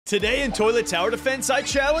Today in Toilet Tower Defense, I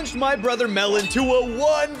challenged my brother Melon to a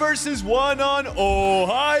 1 versus 1 on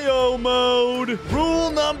Ohio mode. Rule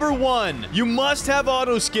number 1, you must have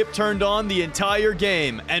Autoskip turned on the entire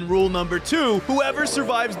game. And rule number 2, whoever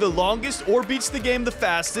survives the longest or beats the game the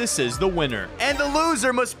fastest is the winner. And the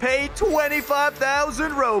loser must pay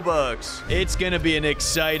 25,000 Robux. It's gonna be an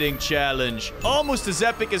exciting challenge. Almost as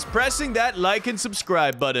epic as pressing that like and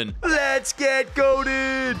subscribe button. Let's get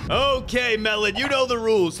goated. Okay, Melon, you know the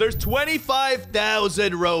rules. There's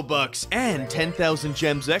 25,000 Robux and 10,000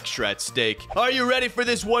 gems extra at stake. Are you ready for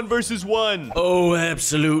this 1 versus 1? Oh,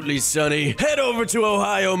 absolutely, Sonny. Head over to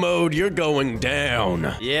Ohio mode. You're going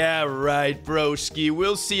down. Yeah, right, broski.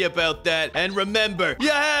 We'll see about that. And remember, you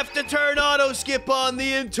have to turn Autoskip on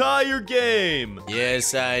the entire game.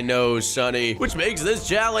 Yes, I know, Sonny. Which makes this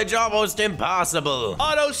challenge almost impossible.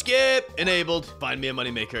 Autoskip enabled. Find me a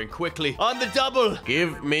moneymaker and quickly on the double.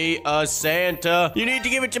 Give me a Santa. You need to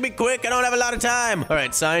give it to me quick. I don't have a lot of time. All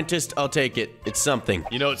right, scientist, I'll take it. It's something.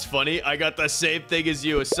 You know, it's funny. I got the same thing as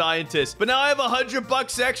you, a scientist. But now I have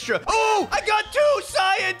 $100 extra. Oh, I got 2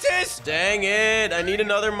 scientists. Dang it. I need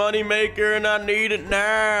another moneymaker, and I need it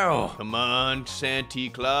now. Come on, Santa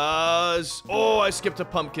Claus. Oh, I skipped a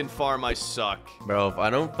pumpkin farm. I suck. Bro, if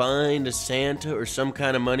I don't find a Santa or some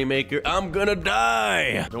kind of moneymaker, I'm gonna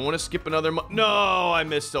die. Don't want to skip another No, I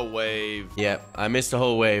missed a wave. Yep, I missed a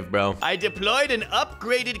whole wave, bro. I deployed an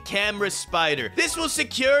upgraded camera spider. This will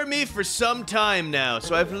secure me for some time now,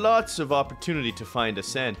 so I have lots of opportunity to find a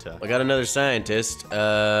Santa. I got another scientist.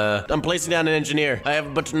 I'm placing down an engineer. I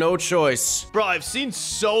have but no choice. Bro, I've seen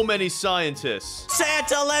so many scientists.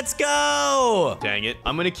 Santa, let's go! Dang it.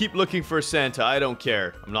 I'm gonna keep looking for a Santa. I don't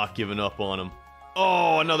care. I'm not giving up on him.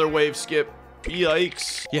 Oh, another wave skip.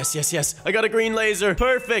 Yikes. Yes, yes, yes. I got a green laser.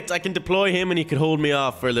 Perfect. I can deploy him and he can hold me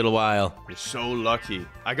off for a little while. You're so lucky.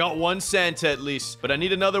 I got 1 Santa at least, but I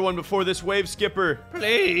need another one before this wave skipper.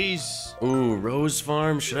 Please. Ooh, Rose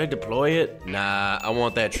Farm. Should I deploy it? Nah, I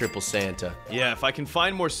want that triple Santa. Yeah, if I can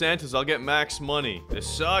find more Santas, I'll get max money. This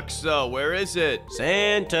sucks though. Where is it?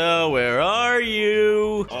 Santa, where are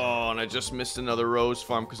you? Oh, and I just missed another Rose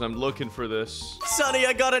Farm because I'm looking for this. Sonny,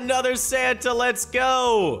 I got another Santa. Let's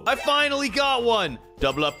go. I finally got one.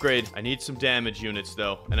 Double upgrade. I need some damage units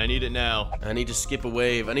though, and I need it now. I need to skip a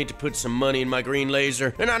wave. I need to put some money in my green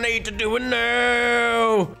laser, and I need to do it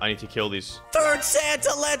now. I need to kill these. Third Santa,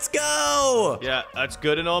 let's go. Yeah, that's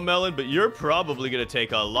good and all, Melon, but you're probably gonna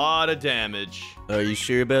take a lot of damage. Are you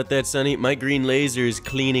sure about that, Sonny? My green laser is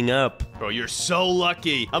cleaning up. Bro, you're so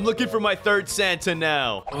lucky. I'm looking for my 3rd Santa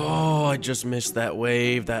now. Oh, I just missed that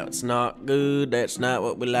wave. That's not good. That's not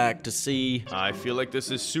what we like to see. I feel like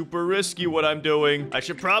this is super risky what I'm doing. I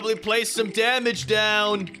should probably place some damage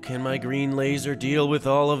down. Can my green laser deal with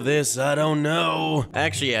all of this? I don't know.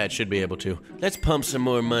 Actually, yeah, it should be able to. Let's pump some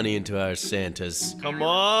more money into our Santas. Come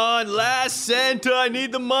on, last Santa, I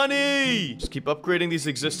need the money. Just keep upgrading these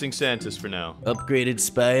existing Santas for now. Upgraded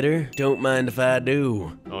spider? Don't mind if I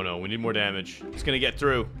do. Oh no, we need more damage. It's gonna get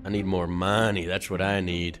through. I need more money. That's what I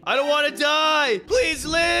need. I don't want to die. Please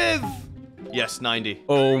live. Yes, 90.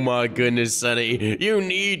 Oh my goodness, Sonny. You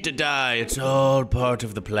need to die. It's all part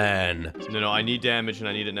of the plan. No, I need damage and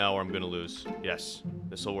I need it now or I'm gonna lose. Yes,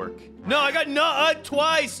 this'll work. No, I got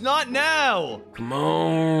twice, not now. Come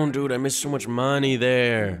on, dude. I missed so much money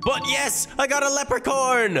there. But yes, I got a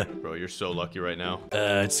leprechaun. Bro, you're so lucky right now.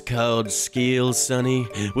 It's called skill, Sonny.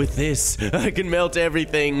 With this, I can melt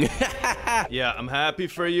everything. Yeah, I'm happy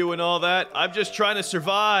for you and all that. I'm just trying to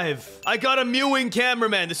survive. I got a mewing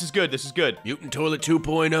cameraman. This is good. This is good. Mutant Toilet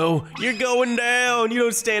 2.0, you're going down. You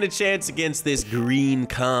don't stand a chance against this green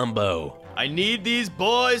combo. I need these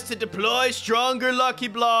boys to deploy stronger lucky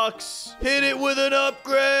blocks. Hit it with an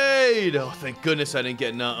upgrade. Oh, thank goodness I didn't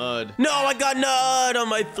get NUD. No, I got NUD on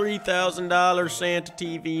my $3,000 Santa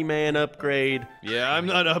TV man upgrade. Yeah, I'm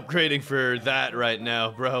not upgrading for that right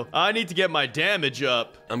now, bro. I need to get my damage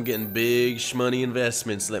up. I'm getting big shmoney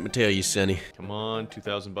investments, let me tell you, Sonny. Come on,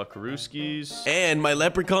 2,000 buckarooskies. And my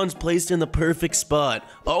leprechaun's placed in the perfect spot.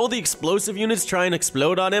 All the explosive units try and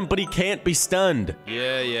explode on him, but he can't be stunned.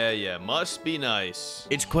 Yeah. Must be nice.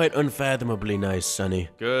 It's quite unfathomably nice, Sonny.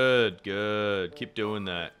 Good. Keep doing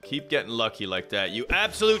that. Keep getting lucky like that, you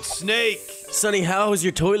absolute snake. Sonny, how is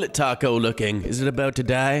your toilet taco looking? Is it about to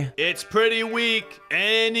die? It's pretty weak.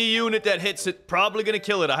 Any unit that hits it, probably gonna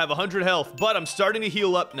kill it. I have 100 health, but I'm starting to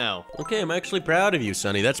heal up now. Okay, I'm actually proud of you,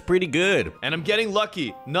 Sonny. That's pretty good. And I'm getting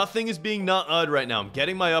lucky. Nothing is being NUD right now. I'm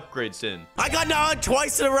getting my upgrades in. I got NUD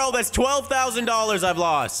twice in a row. That's $12,000 I've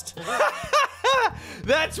lost.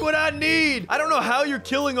 That's what I need. I don't know how you're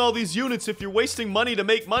killing all these units if you're wasting money to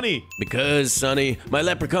make money. Because, Sonny, my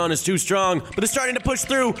leprechaun is too strong, but it's starting to push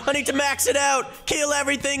through. I need to max it out. Kill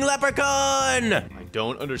everything, leprechaun. I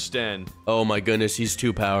don't understand. Oh my goodness, he's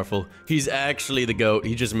too powerful. He's actually the GOAT.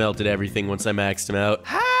 He just melted everything once I maxed him out.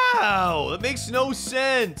 How? That makes no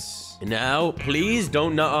sense. And now, please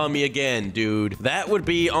don't nut on me again, dude. That would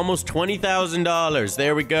be almost $20,000.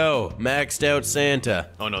 There we go. Maxed out Santa.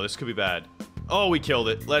 Oh no, this could be bad. Oh, we killed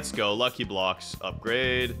it. Let's go. Lucky blocks.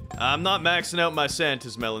 Upgrade. I'm not maxing out my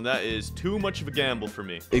Santas, Melon. That is too much of a gamble for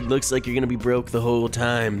me. It looks like you're gonna be broke the whole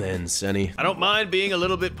time then, Sonny. I don't mind being a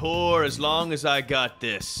little bit poor as long as I got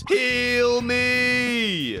this. Heal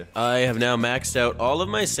me! I have now maxed out all of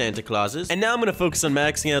my Santa Clauses, and now I'm gonna focus on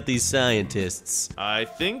maxing out these scientists. I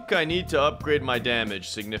think I need to upgrade my damage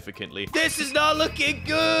significantly. This is not looking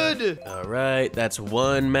good! All right, that's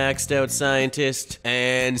one maxed out scientist.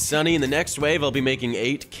 And Sonny, in the next wave, I'll be making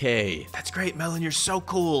 8K. That's great, Melon. You're so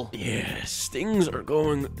cool. Yes, things are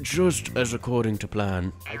going just as according to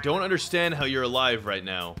plan. I don't understand how you're alive right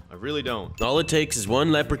now. I really don't. All it takes is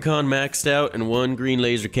one leprechaun maxed out and one green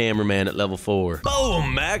laser cameraman at level 4.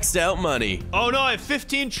 Boom! Maxed out money. Oh no, I have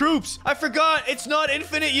 15 troops. I forgot. It's not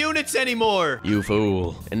infinite units anymore. You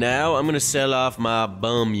fool. And now I'm gonna sell off my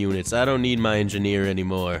bum units. I don't need my engineer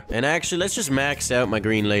anymore. And actually, let's just max out my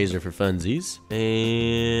green laser for funsies.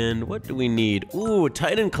 And what do we need? Ooh,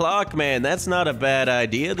 Titan clock, man. That's not a bad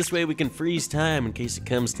idea. This way we can freeze time in case it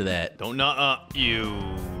comes to that. Don't nut up, you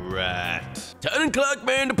rat. Titan clock,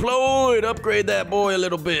 man, deployed. Upgrade that boy a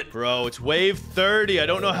little bit. Bro, it's wave 30. I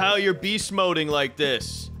don't know how you're beast moding like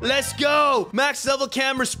this. Let's go! Max level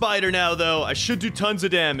camera spider now, though. I should do tons of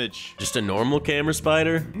damage. Just a normal camera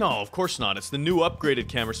spider? No, of course not. It's the new upgraded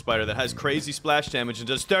camera spider that has crazy splash damage and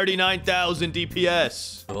does 39,000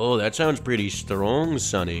 DPS. Oh, that sounds pretty strong,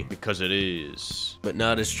 Sonny. Because it is. But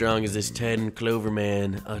not as strong as this Titan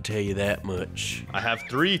Cloverman, I'll tell you that much. I have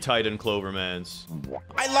 3 Titan Clovermans.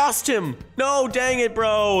 I lost him! No, dang it,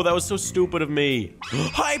 bro! That was so stupid of me.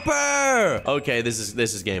 Hyper! Okay, this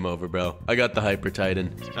is game over, bro. I got the Hyper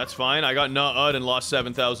Titan. That's fine. I got nut and lost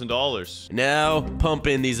 $7,000. Now, pump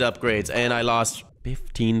in these upgrades, and I lost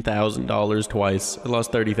 $15,000 twice. I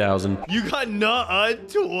lost $30,000. You got nut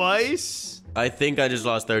twice? I think I just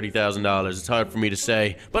lost $30,000. It's hard for me to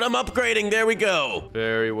say, but I'm upgrading. There we go.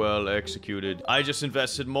 Very well executed. I just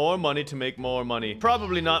invested more money to make more money.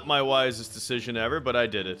 Probably not my wisest decision ever, but I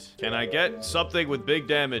did it. Can I get something with big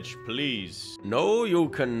damage, please? No, you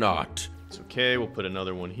cannot. It's okay, we'll put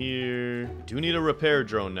another one here. Do need a repair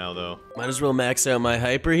drone now, though. Might as well max out my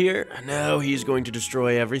Hyper here. Now he's going to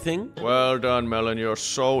destroy everything. Well done, Melon. You're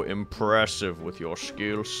so impressive with your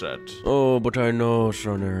skill set. Oh, but I know,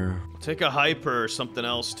 Sonny. Take a Hyper or something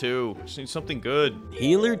else, too. Just need something good.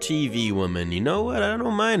 Healer TV woman. You know what? I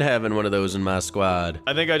don't mind having one of those in my squad.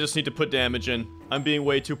 I think I just need to put damage in. I'm being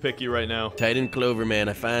way too picky right now. Titan Cloverman,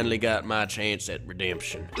 I finally got my chance at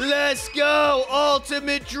redemption. Let's go!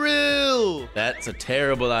 Ultimate drill! That's a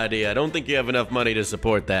terrible idea. I don't think you have enough money to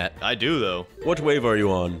support that. I do, though. What wave are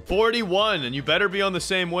you on? 41, and you better be on the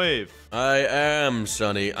same wave. I am,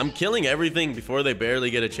 Sonny. I'm killing everything before they barely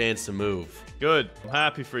get a chance to move. Good. I'm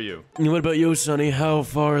happy for you. What about you, Sonny? How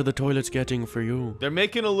far are the toilets getting for you? They're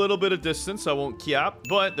making a little bit of distance, I won't cap,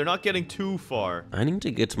 but they're not getting too far. I need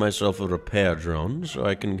to get myself a repair drone so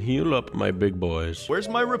I can heal up my big boys. Where's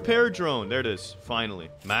my repair drone? There it is. Finally.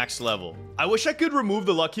 Max level. I wish I could remove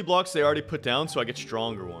the lucky blocks they already put down so I get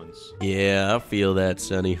stronger ones. Yeah, I feel that,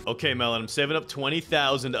 Sonny. Okay, Melon, I'm saving up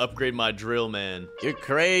 20,000 to upgrade my drill, man. You're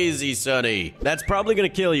crazy, Sonny. That's probably gonna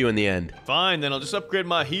kill you in the end. Fine, then I'll just upgrade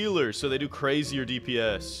my healers so they do crazier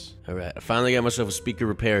DPS. Alright, I finally got myself a speaker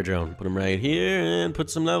repair drone. Put him right here and put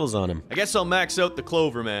some levels on him. I guess I'll max out the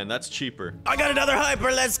Clover, man. That's cheaper. I got another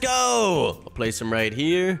Hyper, let's go! I'll place him right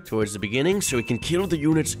here, towards the beginning, so we can kill the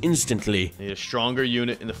units instantly. Need a stronger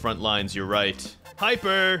unit in the front lines, you're right.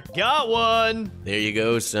 Hyper! Got one! There you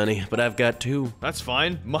go, Sonny, but I've got 2. That's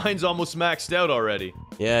fine. Mine's almost maxed out already.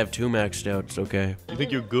 Yeah, I have 2 maxed out, it's okay. You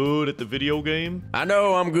think you're good at the video game? I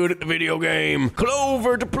know I'm good at the video game.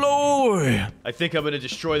 Clover, deploy! I think I'm gonna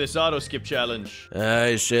destroy this auto-skip challenge.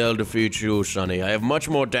 I shall defeat you, Sonny. I have much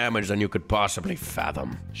more damage than you could possibly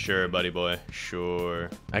fathom. Sure, buddy boy.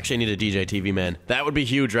 Sure. Actually, I need a DJ TV man. That would be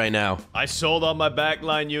huge right now. I sold all my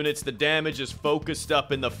backline units. The damage is focused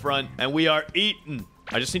up in the front, and we are eating.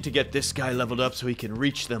 I just need to get this guy leveled up so he can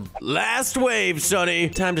reach them. Last wave, Sonny.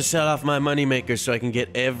 Time to sell off my moneymaker so I can get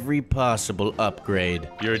every possible upgrade.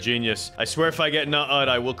 You're a genius. I swear if I get nut-ud,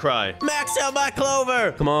 I will cry. Max out my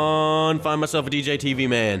Clover! Come on, find myself a DJ TV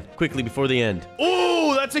man. Quickly, before the end.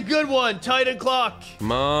 Ooh, that's a good one. Titan clock.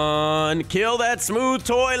 Come on, kill that smooth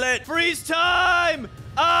toilet. Freeze time.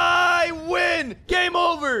 I win! Game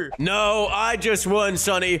over! No, I just won,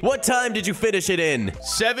 Sonny. What time did you finish it in?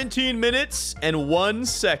 17 minutes and 1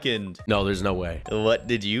 second. No, there's no way. What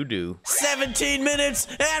did you do? 17 minutes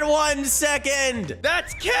and 1 second!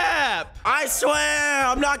 That's cap! I swear,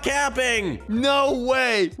 I'm not capping! No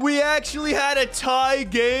way! We actually had a tie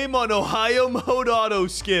game on Ohio Mode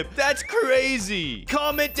Autoskip. That's crazy!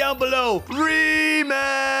 Comment down below,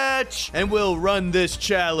 rematch! And we'll run this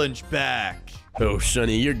challenge back. Oh,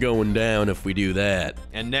 Sonny, you're going down if we do that.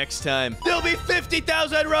 And next time, there'll be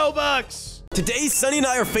 50,000 Robux! Today, Sonny and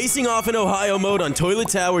I are facing off in Ohio mode on Toilet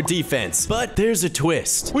Tower Defense. But there's a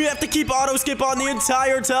twist. We have to keep Autoskip on the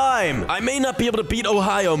entire time. I may not be able to beat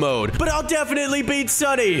Ohio mode, but I'll definitely beat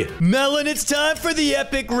Sonny. Melon, it's time for the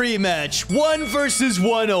epic rematch. 1 versus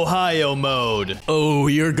 1 Ohio mode. Oh,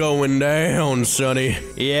 you're going down, Sonny.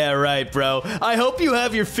 Yeah, right, bro. I hope you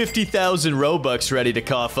have your 50,000 Robux ready to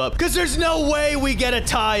cough up, because there's no way we get a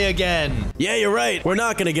tie again. Yeah, you're right. We're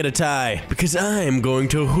not gonna get a tie, because I'm going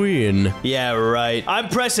to win. Yeah, right. I'm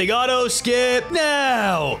pressing auto skip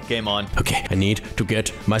now. Game on. Okay, I need to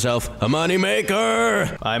get myself a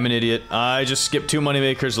moneymaker. I'm an idiot. I just skipped 2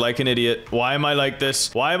 moneymakers like an idiot. Why am I like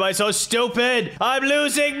this? Why am I so stupid? I'm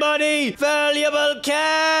losing money. Valuable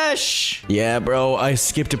cash. Yeah, bro, I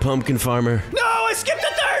skipped a pumpkin farmer. No, I skipped the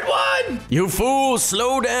 3rd one. You fool,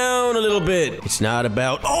 slow down a little bit. It's not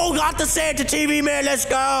about... Oh, got the Santa TV, man. Let's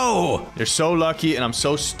go. You're so lucky, and I'm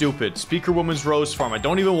so stupid. Speaker Woman's Rose Farm. I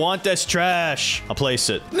don't even want this trash. I'll place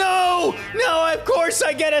it. No! No, of course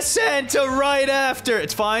I get a Santa right after.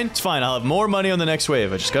 It's fine. It's fine. I'll have more money on the next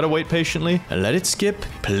wave. I just gotta wait patiently and let it skip.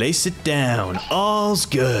 Place it down. All's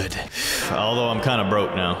good. Although I'm kind of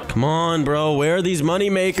broke now. Come on, bro. Where are these money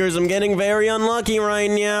makers? I'm getting very unlucky right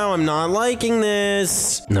now. I'm not liking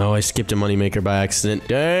this. No, I skipped a money maker by accident.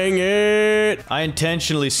 Dang it. I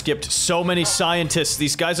intentionally skipped so many scientists.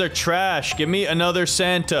 These guys are trash. Give me another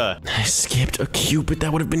Santa. I skipped a Cupid.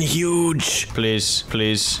 That would have been huge. Please,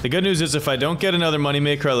 please. The good news is if I don't get another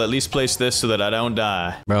moneymaker, I'll at least place this so that I don't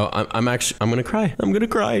die. Bro, I'm gonna cry. I'm gonna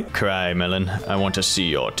cry. Cry, Melon. I want to see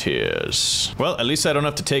your tears. Well, at least I don't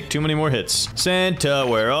have to take too many more hits. Santa,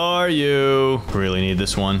 where are you? Really need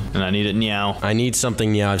this one, and I need it now. I need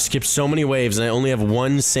something now. I've skipped so many waves, and I only have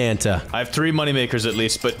 1 Santa. I have 3 moneymakers at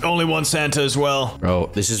least, but only 1 Santa as well.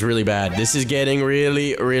 Bro, this is really bad. This is getting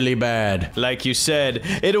really, really bad. Like you said,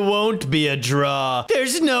 it won't be a draw.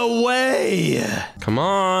 There's no way. Come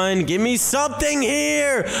on, give me something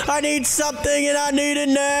here. I need something and I need it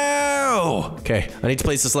now. Okay, I need to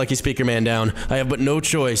place this lucky speaker man down. I have but no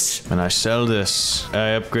choice. When I sell this, I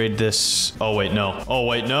upgrade this. Oh, wait, no. Oh,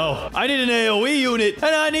 wait, no. I need an AoE unit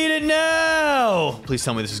and I need it now. Please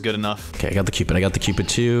tell me this is good enough. Okay, I got the Cupid. I got the Cupid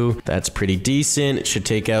too. That's pretty decent. It should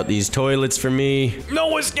take out these toilets for me. No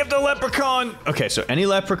one skipped a leprechaun. Okay, so any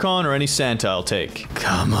leprechaun or any Santa I'll take.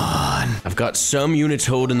 Come on. I've got some units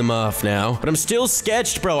holding them off now, but I'm still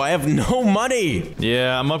sketched, bro. I have no money.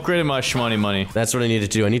 Yeah, I'm upgrading my shmoney money. That's what I need to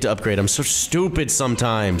do. I need to upgrade. I'm so stupid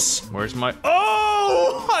sometimes. Where's my...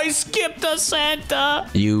 Oh! I skipped a Santa.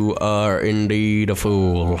 You are indeed a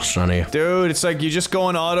fool, Sonny. Dude, it's like you just go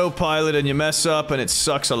on autopilot and you mess up and it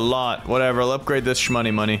sucks a lot. Whatever, I'll upgrade this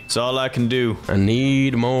shmoney money. It's all I can do. I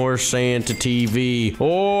need more Santa TV,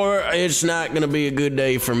 or it's not gonna be a good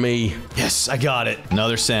day for me. Yes, I got it.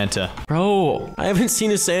 Another Santa. Bro, I haven't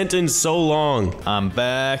seen a Santa in so long. I'm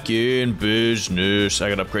back in business. I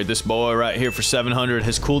gotta upgrade this boy right here for 700.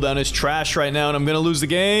 His cooldown is trash right now and I'm gonna lose the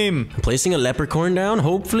game. I'm placing a leprechaun down.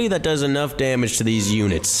 Hopefully that does enough damage to these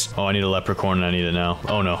units. Oh, I need a leprechaun and I need it now.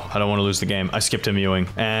 Oh no, I don't want to lose the game. I skipped a mewing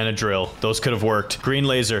and a drill. Those could have worked. Green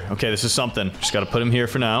laser. Okay, this is something. Just gotta put him here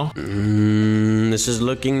for now. This is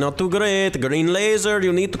looking not too great. Green laser,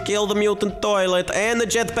 you need to kill the mutant toilet and the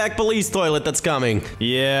jetpack police toilet that's coming.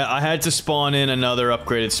 Yeah, I had to spawn in another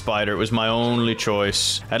upgraded spider. It was my only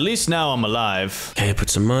choice. At least now I'm alive. Okay, put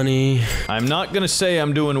some money. I'm not gonna say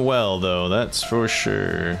I'm doing well, though. That's for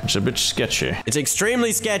sure. It's a bit sketchy. It's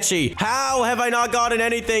extremely sketchy. How have I not gotten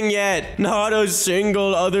anything yet? Not a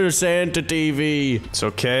single other Santa TV. It's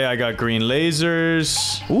okay. I got green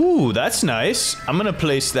lasers. Ooh, that's nice. I'm gonna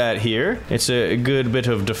place that here. It's a good bit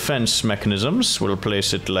of defense mechanisms. We'll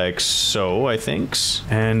place it like so, I think.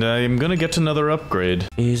 And I'm gonna get another upgrade.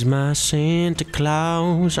 Is my Santa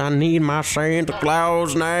Claus? I need my Santa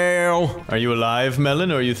Claus now. Are you alive,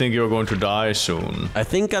 Melon, or you think you're going to die soon? I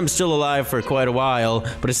think I'm still alive for quite a while,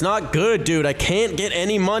 but it's not good, dude. I can't get any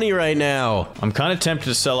any money right now. I'm kind of tempted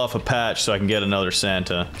to sell off a patch so I can get another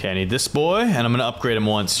Santa. Okay, I need this boy, and I'm gonna upgrade him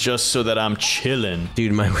once just so that I'm chilling.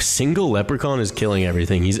 Dude, my single leprechaun is killing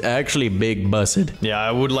everything. He's actually big busted. Yeah,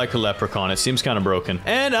 I would like a leprechaun. It seems kind of broken.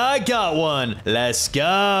 And I got one. Let's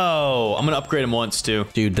go. I'm gonna upgrade him once too.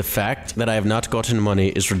 Dude, the fact that I have not gotten money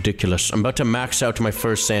is ridiculous. I'm about to max out my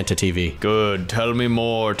first Santa TV. Good. Tell me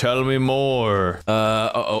more. Tell me more.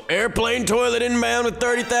 Uh-oh. Airplane toilet inbound with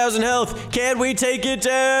 30,000 health. Can we take it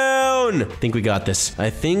down? I think we got this. I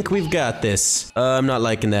think we've got this. I'm not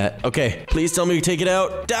liking that. Okay. Please tell me we take it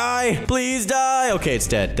out. Die. Please die. Okay, it's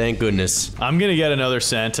dead. Thank goodness. I'm gonna get another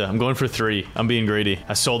Santa. I'm going for 3. I'm being greedy.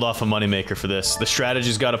 I sold off a moneymaker for this. The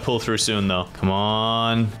strategy's got to pull through soon, though. Come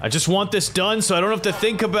on. I just want this done so I don't have to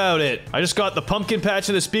think about it. I just got the pumpkin patch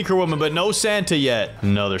and the speaker woman, but no Santa yet.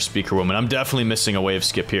 Another speaker woman. I'm definitely missing a wave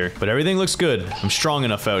skip here, but everything looks good. I'm strong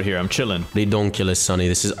enough out here. I'm chilling. Redonkulous, Sonny.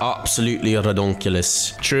 This is absolutely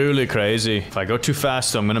redonkulous. Truly crazy. If I go too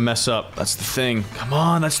fast, I'm gonna mess up. That's the thing. Come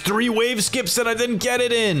on. That's 3 wave skips that I didn't get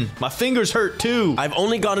it in. My fingers hurt too. I've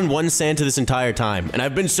only gotten one Santa this entire time, and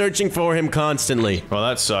I've been searching for him constantly. Well,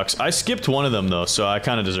 that sucks. I skipped one of them, though, so I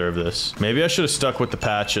kind of deserve this. Maybe I should have stuck with the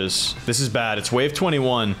patches. This is bad. It's wave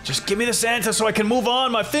 21. Just give me the Santa so I can move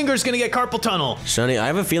on. My finger's gonna get carpal tunnel. Sonny, I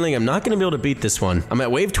have a feeling I'm not gonna be able to beat this one. I'm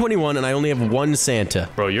at wave 21, and I only have one Santa.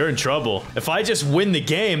 Bro, you're in trouble. If I just win the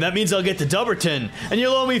game, that means I'll get to Dubberton, and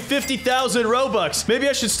you'll owe me 50,000 Robux. Maybe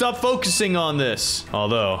I should stop focusing on this.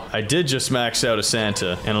 Although, I did just max out a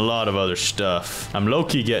Santa and a lot of other stuff. I'm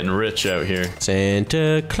low-key getting rich out here.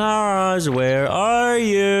 Santa Claus, where are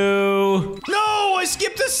you? No, I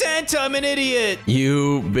skipped the Santa. I'm an idiot.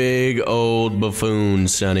 You big old buffoon,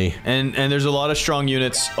 Sonny. And there's a lot of strong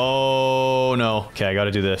units. Oh, no. Okay, I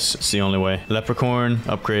gotta do this. It's the only way. Leprechaun,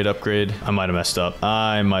 upgrade, upgrade. I might have messed up.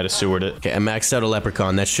 I might have sewered it. Okay, I maxed out a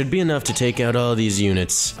leprechaun. That should be enough to take out all these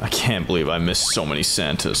units. I can't believe I missed so many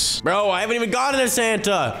Santas. Bro, I haven't even gotten a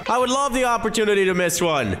Santa. I would love the opportunity to miss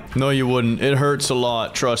one. No, you wouldn't. It hurts a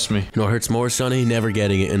lot. Trust me. No, it hurts more, Sonny, never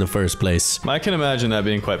getting it in the first place. I can imagine that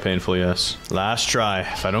being quite painful, yes. Last try.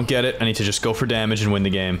 If I don't get it, I need to just go for damage and win the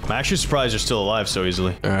game. I'm actually surprised you're still alive so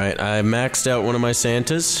easily. All right, I maxed out one of my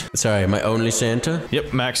Santas. Sorry, my only Santa. Yep,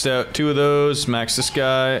 maxed out 2 of those. Max this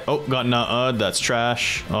guy. Oh, got nut-ud. That's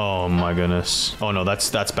trash. Oh my goodness. Oh no,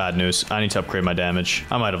 that's bad news. I need to upgrade my damage.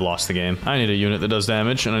 I might have lost the game. I need a unit that does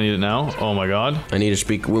damage, and I need it now. Oh my god. I need to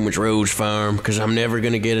speak Women's Rose Farm, because I'm never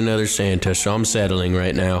gonna get another Santa, so I'm settling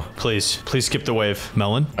right now. Please skip the wave.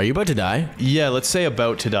 Melon? Are you about to die? Yeah, let's say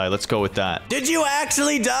about to die. Let's go with that. Did you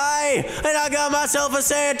actually die? And I got myself a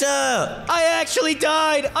Santa! I actually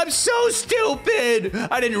died! I'm so stupid!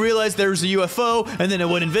 I didn't realize there was a UFO, and then it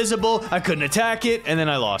went invisible, I couldn't attack it, and then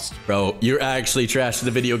I lost. Bro, you're actually trash to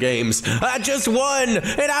the video games. I just won,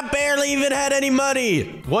 and I barely even had any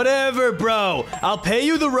money. Whatever, bro. I'll pay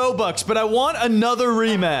you the Robux, but I want another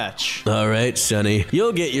rematch. All right, Sonny.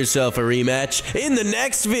 You'll get yourself a rematch in the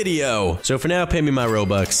next video. So for now, pay me my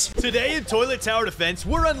Robux. Today in Toilet Tower Defense,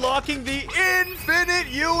 we're unlocking the Infinite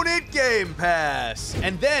Unit Game Pass.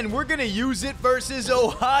 And then we're gonna use it versus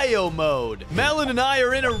Ohio mode. Melon and I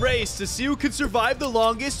are in a race to see who can survive the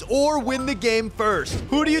longest or win the game first.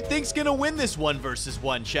 Who do you think's gonna win this 1 versus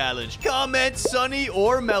 1 challenge? Comment Sunny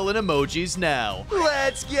or Melon emojis now.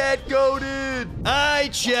 Let's get goated. I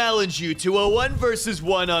challenge you to a 1 versus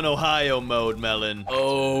 1 on Ohio mode, Melon.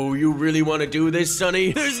 Oh, you really want to do this,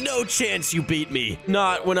 Sonny? There's no chance you beat me.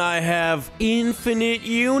 Not when I have infinite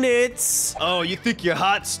units. Oh, you think you're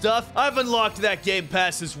hot stuff? I've unlocked that game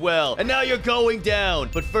pass as well, and now you're going down.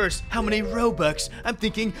 But first, how many Robux? I'm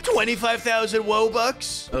thinking 25,000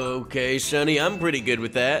 Wobux. Okay, Sonny, I'm pretty good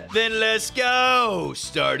with that. Then let's go.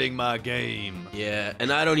 Starting my game. Yeah,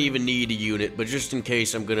 and I don't even need a unit, but just in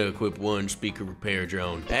case, I'm gonna equip 1 speaker repair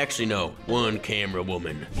drone. Actually, no, 1 camera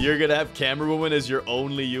woman. You're gonna have camera woman as your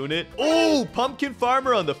only unit? Oh, pumpkin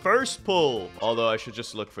farmer on the first pull. Although I should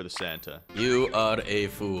just look for the Santa. You are a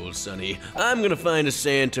fool, Sonny. I'm gonna find a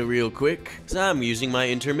Santa real quick, because I'm using my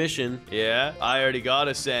intermission. Yeah, I already got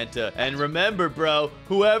a Santa. And remember, bro,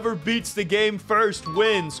 whoever beats the game first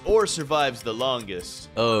wins or survives the longest.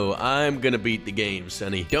 Oh, I'm gonna beat the game,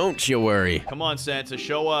 Sonny. Don't you worry. Come on, Santa,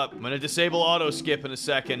 show up. I'm gonna disable auto skip in a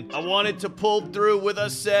second. I wanted to pull through with a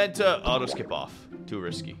Santa. Auto skip off. too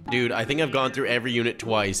risky. Dude, I think I've gone through every unit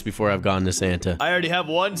twice before I've gotten to Santa. I already have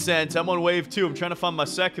one Santa. I'm on wave 2. I'm trying to find my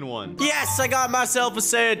second one. Yes, I got myself a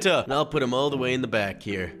Santa. And I'll put him all the way in the back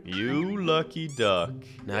here. You lucky duck.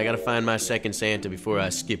 Now I gotta find my second Santa before I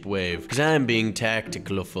skip wave. Because I'm being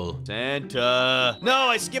tactical. Santa. No,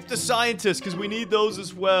 I skipped the scientist because we need those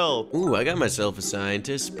as well. Ooh, I got myself a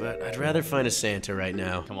scientist, but I'd rather find a Santa right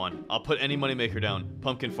now. Come on. I'll put any moneymaker down.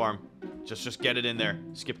 Pumpkin farm. Just get it in there.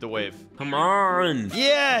 Skip the wave. Come on.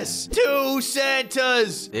 Yes! 2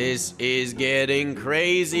 Santas! This is getting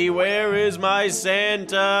crazy. Where is my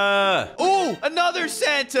Santa? Ooh, another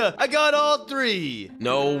Santa! I got all 3.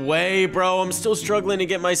 No way, bro. I'm still struggling to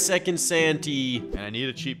get my second Santa. And I need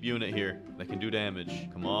a cheap unit here that can do damage.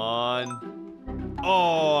 Come on.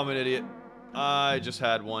 Oh, I'm an idiot. I just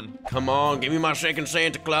had one. Come on, give me my second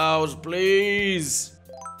Santa Claus, please.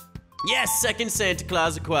 Yes, second Santa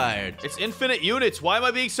Claus acquired. It's infinite units. Why am I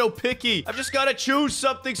being so picky? I've just got to choose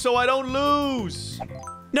something so I don't lose.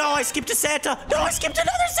 No, I skipped a Santa. No, I skipped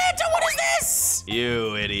another Santa. What is this?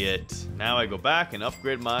 You idiot. Now I go back and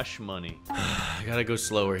upgrade my shmoney. I gotta go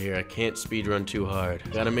slower here. I can't speedrun too hard.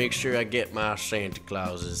 Gotta make sure I get my Santa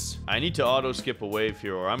Clauses. I need to auto skip a wave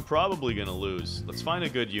here or I'm probably gonna lose. Let's find a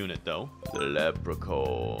good unit though. The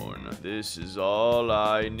leprechaun. This is all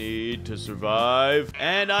I need to survive.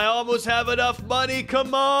 And I almost have enough money.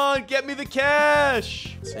 Come on, get me the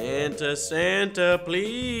cash. Santa, Santa,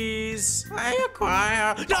 please. I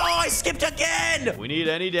acquire. No, I skipped again. We need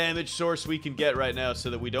any damage source we can get right now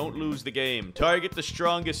so that we don't lose the game. Target the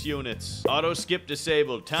strongest units. Auto skip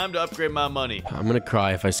disabled. Time to upgrade my money. I'm gonna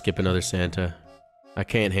cry if I skip another Santa. I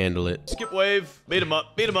can't handle it. Skip wave. Beat him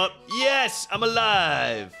up. Beat him up. Yes, I'm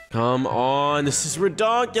alive. Come on. This is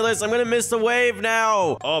ridiculous. I'm gonna miss the wave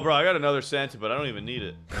now. Oh, bro, I got another Santa, but I don't even need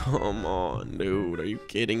it. Come on, dude. Are you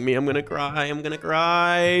kidding me? I'm gonna cry. I'm gonna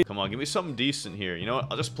cry. Come on, give me something decent here. You know what?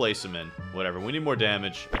 I'll just place him in. Whatever. We need more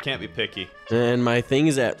damage. I can't be picky. And my thing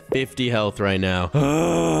is at 50 health right now.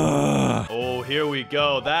 Oh, here we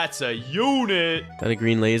go. That's a unit. Got a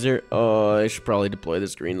green laser? Oh, I should probably deploy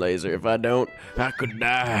this green laser. If I don't, I could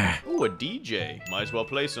die. Ooh, a DJ. Might as well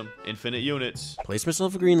place him. Infinite units. Place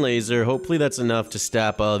myself a green laser. Hopefully that's enough to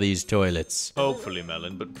stop all these toilets. Hopefully,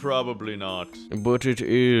 Melon, but probably not. But it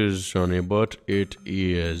is, Sonny. But it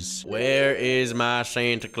is. Where is my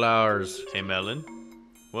Santa Claus? Hey, Melon.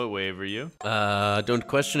 What wave are you? Don't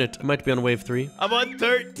question it. I might be on wave 3. I'm on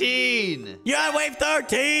 13. You're on wave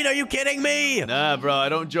 13? Are you kidding me? Nah, bro. I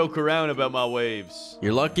don't joke around about my waves.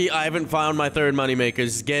 You're lucky I haven't found my third moneymaker.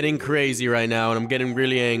 It's getting crazy right now, and I'm getting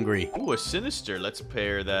really angry. Ooh, a sinister. Let's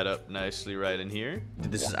pair that up nicely right in here.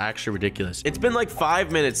 Dude, this is actually ridiculous. It's been like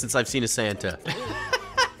 5 minutes since I've seen a Santa.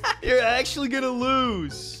 You're actually gonna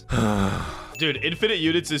lose. Dude, infinite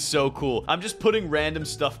units is so cool. I'm just putting random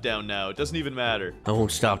stuff down now. It doesn't even matter. I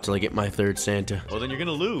won't stop till I get my third Santa. Well, then you're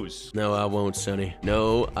gonna lose. No, I won't, Sonny.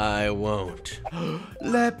 No, I won't.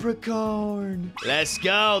 Leprechaun. Let's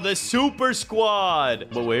go. The super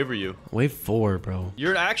squad. What wave are you? Wave 4, bro.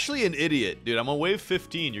 You're actually an idiot, dude. I'm on wave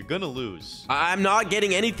 15. You're gonna lose. I'm not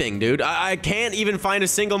getting anything, dude. I can't even find a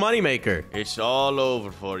single moneymaker. It's all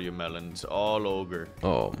over for you, Melon. It's all ogre.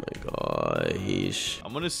 Oh my gosh.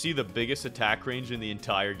 I'm gonna see the biggest attack range in the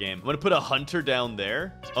entire game. I'm gonna put a hunter down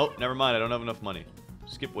there. Oh, never mind. I don't have enough money.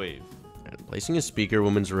 Skip wave. Placing a speaker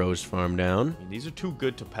woman's rose farm down. And these are too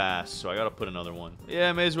good to pass, so I gotta put another one. Yeah,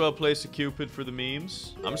 I may as well place a Cupid for the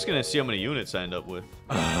memes. I'm just gonna see how many units I end up with.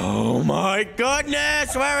 Oh my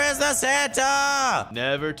goodness! Where is the Santa?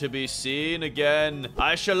 Never to be seen again.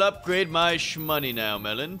 I shall upgrade my shmoney now,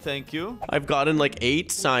 Melon. Thank you. I've gotten like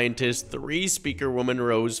 8 scientists, 3 speaker woman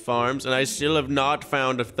rose farms, and I still have not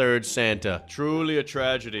found a third Santa. Truly a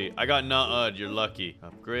tragedy. I got nut-ud. You're lucky.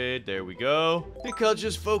 Upgrade. There we go. I think I'll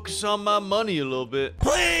just focus on my money a little bit.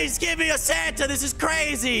 Please give me a Santa. This is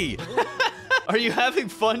crazy. Are you having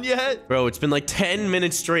fun yet? Bro, it's been like 10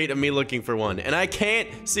 minutes straight of me looking for one, and I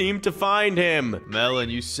can't seem to find him. Melon,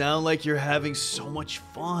 you sound like you're having so much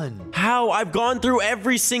fun. How? I've gone through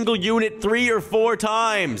every single unit 3 or 4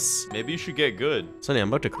 times. Maybe you should get good. Sonny, I'm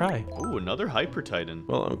about to cry. Ooh, another Hyper Titan.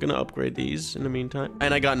 Well, I'm gonna upgrade these in the meantime.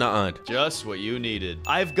 And I got nut-ud. Just what you needed.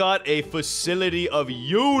 I've got a facility of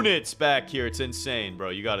units back here. It's insane,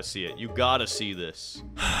 bro. You gotta see it. You gotta see this.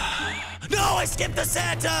 No, I skipped the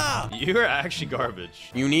Santa! You're actually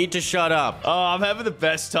garbage. You need to shut up. Oh, I'm having the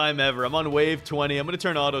best time ever. I'm on wave 20. I'm gonna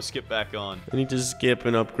turn auto skip back on. I need to skip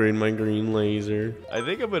and upgrade my green laser. I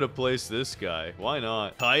think I'm gonna place this guy. Why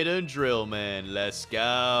not? Titan Drill Man. Let's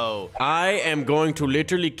go. I am going to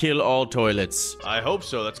literally kill all toilets. I hope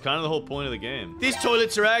so. That's kind of the whole point of the game. These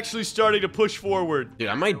toilets are actually starting to push forward. Dude,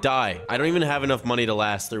 I might die. I don't even have enough money to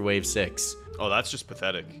last through wave 6. Oh, that's just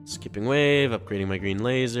pathetic. Skipping wave, upgrading my green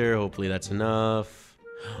laser. Hopefully that's enough.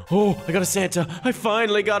 Oh, I got a Santa. I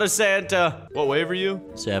finally got a Santa. What wave are you?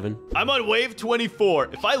 7. I'm on wave 24.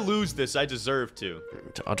 If I lose this, I deserve to.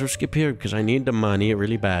 To auto skip here because I need the money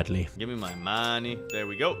really badly. Give me my money. There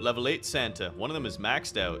we go. Level 8 Santa. One of them is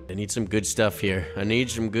maxed out. I need some good stuff here. I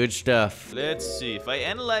need some good stuff. Let's see. If I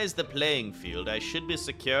analyze the playing field, I should be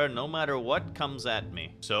secure no matter what comes at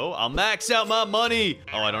me. So, I'll max out my money.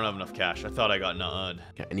 Oh, I don't have enough cash. I thought I got none.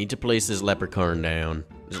 Okay, I need to place this leprechaun down.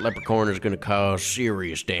 This leprechaun is going to cause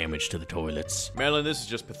serious damage to the toilets. Melon, this is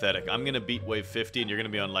just pathetic. I'm going to beat wave 50 and you're going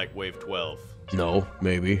to be on like wave 12. No,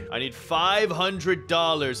 maybe. I need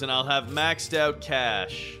 $500 and I'll have maxed out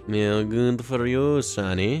cash. Yeah, good for you,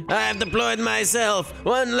 Sonny. I've deployed myself.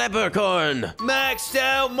 1 leprechaun. Maxed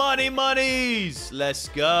out monies. Let's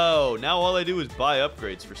go. Now all I do is buy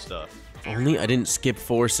upgrades for stuff. If only I didn't skip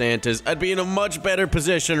 4 Santas, I'd be in a much better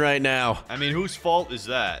position right now. I mean, whose fault is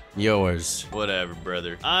that? Yours. Whatever,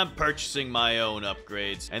 brother. I'm purchasing my own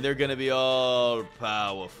upgrades, and they're gonna be all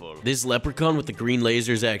powerful. This leprechaun with the green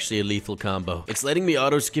laser is actually a lethal combo. It's letting me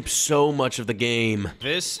auto skip so much of the game.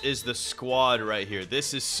 This is the squad right here.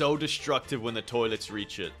 This is so destructive when the toilets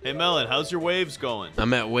reach it. Hey, Melon, how's your waves going?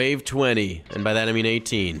 I'm at wave 20, and by that I mean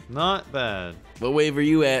 18. Not bad. What wave are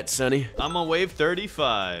you at, Sonny? I'm on wave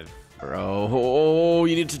 35. Bro, oh,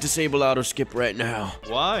 you need to disable auto skip right now.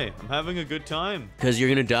 Why? I'm having a good time. Because you're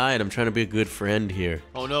gonna die and I'm trying to be a good friend here.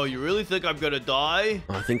 Oh no, you really think I'm gonna die?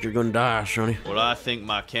 I think you're gonna die, Sonny. Well, I think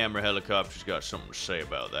my camera helicopter's got something to say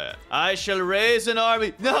about that. I shall raise an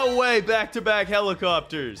army. No way, back-to-back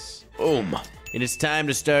helicopters. Boom. And it's time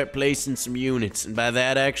to start placing some units. And by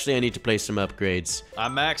that, actually, I need to place some upgrades. I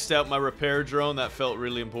maxed out my repair drone. That felt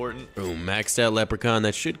really important. Boom, maxed out leprechaun.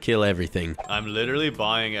 That should kill everything. I'm literally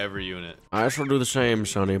buying every unit. I shall do the same,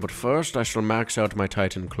 Sonny. But first, I shall max out my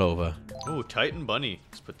Titan Clover. Oh, Titan Bunny.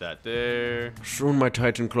 Let's put that there. Soon my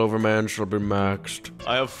Titan Clover man shall be maxed.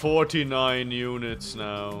 I have 49 units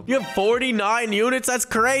now. You have 49 units? That's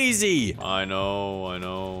crazy. I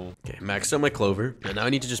know. Okay, max out my Clover. And now I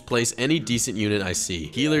need to just place any decent unit I see.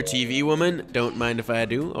 Healer TV woman, don't mind if I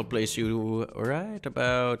do. I'll place you right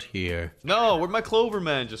about here. No, where'd my Clover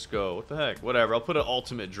man just go? What the heck? Whatever, I'll put an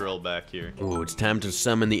ultimate drill back here. Ooh, it's time to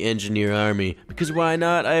summon the engineer army. Because why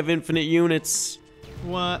not? I have infinite units.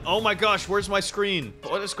 What? Oh my gosh, where's my screen?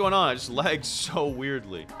 What is going on? I just lagged so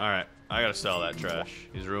weirdly. All right, I gotta sell that trash.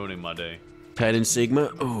 He's ruining my day. Titan Sigma,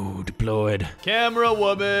 ooh, deployed. Camera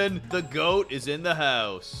woman, the goat is in the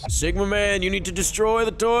house. Sigma man, you need to destroy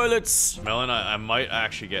the toilets. Melon, I might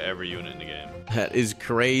actually get every unit in the game. That is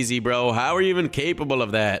crazy, bro. How are you even capable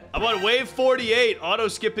of that? I'm on wave 48. Auto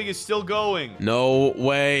skipping is still going. No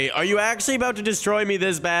way. Are you actually about to destroy me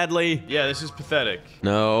this badly? Yeah, this is pathetic.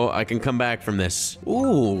 No, I can come back from this.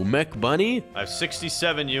 Ooh, Mech Bunny? I have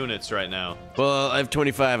 67 units right now. Well, I have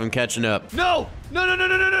 25. I'm catching up. No! No!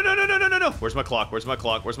 Where's my clock?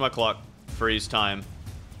 Freeze time.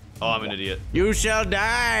 Oh, I'm an idiot. You shall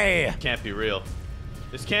die! Can't be real.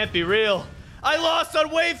 This can't be real. I lost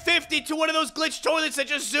on wave 50 to one of those glitch toilets that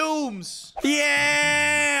just zooms.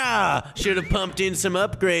 Yeah! Should have pumped in some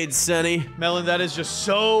upgrades, Sonny. Melon, that is just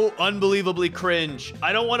so unbelievably cringe.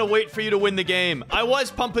 I don't want to wait for you to win the game. I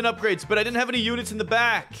was pumping upgrades, but I didn't have any units in the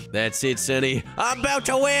back. That's it, Sonny. I'm about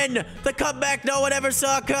to win! The comeback no one ever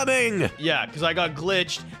saw coming! Yeah, because I got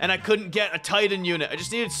glitched, and I couldn't get a Titan unit. I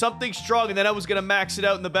just needed something strong, and then I was going to max it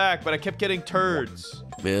out in the back, but I kept getting turds.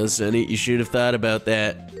 Well, Sonny, you should have thought about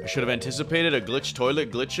that. I should have anticipated a glitch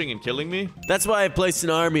toilet glitching and killing me. That's why I placed an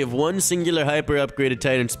army of one singular hyper-upgraded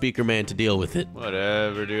Titan Speaker Man to deal with it.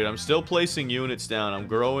 Whatever, dude. I'm still placing units down. I'm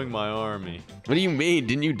growing my army. What do you mean?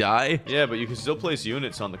 Didn't you die? Yeah, but you can still place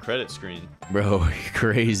units on the credit screen. Bro, you're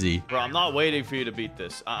crazy. Bro, I'm not waiting for you to beat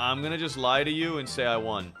this. I'm gonna just lie to you and say I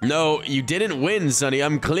won. No, you didn't win, Sonny.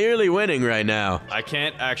 I'm clearly winning right now. I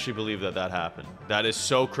can't actually believe that happened. That is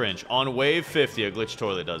so cringe. On wave 50, a glitch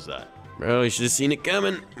toilet does that. Bro, you should have seen it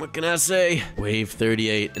coming. What can I say? Wave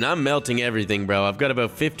 38. And I'm melting everything, bro. I've got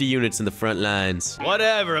about 50 units in the front lines.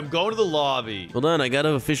 Whatever. I'm going to the lobby. Hold on. I gotta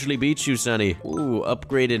officially beat you, Sonny. Ooh,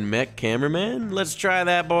 upgraded mech cameraman? Let's try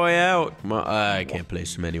that boy out. Come on. I can't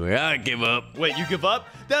place him anywhere. I give up. Wait, you give up?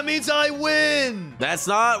 That means I win. That's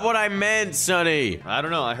not what I meant, Sonny. I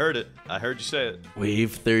don't know. I heard it. I heard you say it.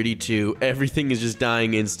 Wave 32. Everything is just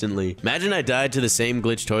dying instantly. Imagine I died to the same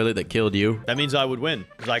glitch toilet that killed you. That means I would win,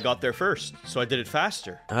 because I got there first, so I did it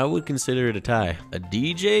faster. I would consider it a tie. A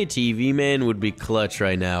DJ TV man would be clutch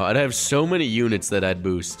right now. I'd have so many units that I'd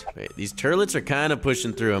boost. Wait, these turlets are kind of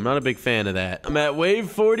pushing through. I'm not a big fan of that. I'm at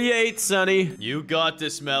wave 48, Sonny. You got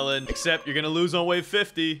this, Melon. Except you're gonna lose on wave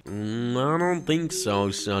 50. I don't think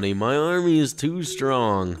so, Sonny. My army is too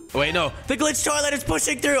strong. Wait, no. The glitch toilet is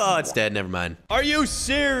pushing through. Oh, it's dead. Never mind. Are you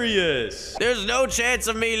serious? There's no chance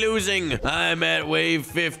of me losing. I'm at wave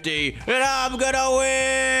 50, and I'm gonna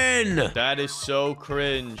win. That is so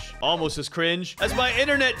cringe. Almost as cringe as my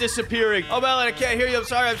internet disappearing. Oh, Melon, I can't hear you. I'm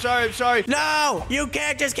sorry. No, you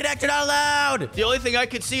can't disconnect it out loud. The only thing I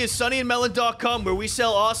can see is sunnyandmelon.com, where we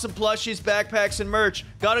sell awesome plushies, backpacks, and merch.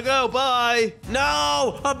 Gotta go. Bye.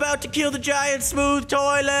 No, about to kill the giant smooth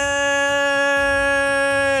toilet.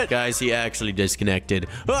 Guys, he actually disconnected.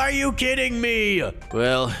 Are you kidding me?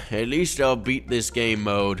 Well, at least I'll beat this game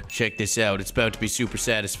mode. Check this out. It's about to be super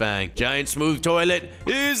satisfying. Giant smooth toilet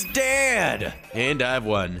is dead. And I've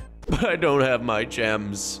won. But I don't have my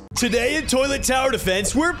gems. Today in Toilet Tower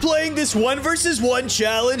Defense, we're playing this 1 versus 1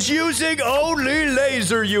 challenge using only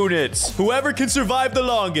laser units. Whoever can survive the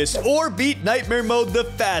longest or beat Nightmare Mode the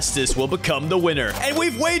fastest will become the winner. And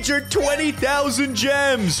we've wagered 20,000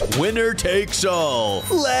 gems. Winner takes all.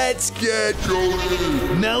 Let's get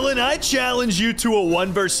going. Melon, I challenge you to a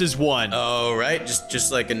 1 versus 1. Oh, right?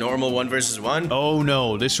 Just like a normal 1 versus 1? Oh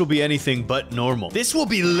no, this will be anything but normal. This will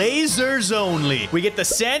be lasers only. We get the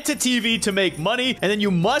Santa TV to make money, and then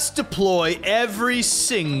you must deploy every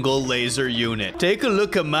single laser unit. Take a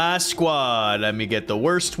look at my squad. Let me get the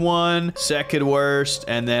worst one, second worst,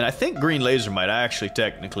 and then I think green laser might actually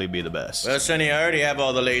technically be the best. Well, Sonny, I already have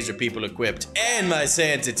all the laser people equipped, and my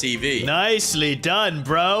Santa TV. Nicely done,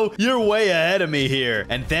 bro. You're way ahead of me here.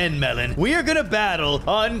 And then, Melon, we are gonna battle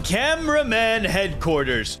on Cameraman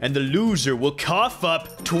Headquarters, and the loser will cough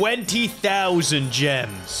up 20,000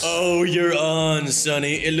 gems. Oh, you're on,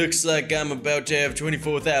 Sonny. It looks like I'm about to have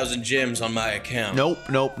 24,000 gems on my account. Nope.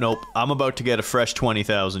 I'm about to get a fresh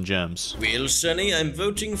 20,000 gems. Well, Sonny, I'm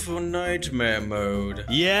voting for Nightmare Mode.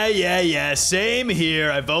 Yeah. Same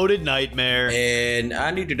here. I voted Nightmare. And I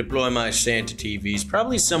need to deploy my Santa TVs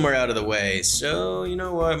probably somewhere out of the way. So, you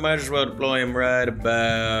know what? Might as well deploy them right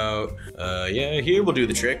about... yeah, here we'll do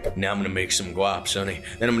the trick. Now I'm gonna make some guap, Sonny.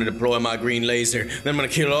 Then I'm gonna deploy my green laser. Then I'm gonna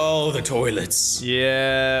kill all the toilets.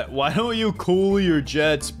 Yeah, why don't you cool your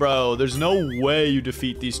jets, bro? There's no way you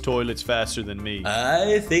defeat these toilets faster than me.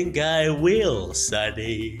 I think I will,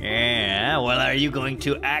 Sonny. Yeah, well, are you going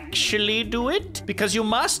to actually do it? Because you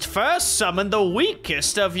must first summon the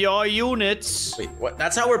weakest of your units. Wait, what?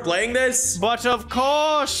 That's how we're playing this? But of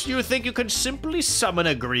course, you think you can simply summon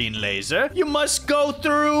a green laser? You must go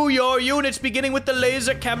through your units, beginning with the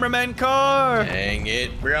laser cameraman car. Dang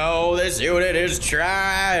it, bro. This unit is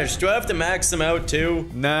trash. Do I have to max them out too?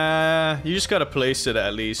 Nah, you just gotta place it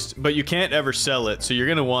at least. But you can't ever sell it, so you're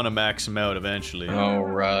gonna want to max them out eventually.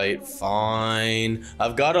 Alright, fine.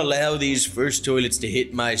 I've got to allow these first toilets to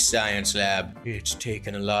hit my science lab. It's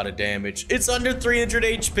taking a lot of damage. It's under 300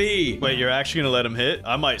 HP. Wait, you're actually gonna let him hit?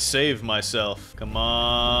 I might save myself. Come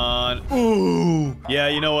on. Ooh. Yeah,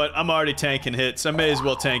 you know what? I'm already tanking hits. I may as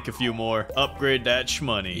well tank a few more. Upgrade that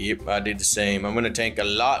shmoney. Yep, I did the same. I'm gonna tank a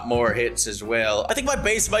lot more hits as well. I think my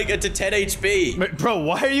base might get to 10 HP. Bro,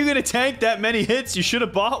 why are you gonna tank that many hits? You should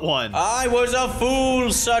have bought one. I was a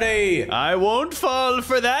fool, Sonny. I won't fall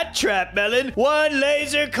for that trap, Melon. 1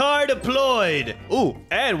 laser car deployed. Ooh,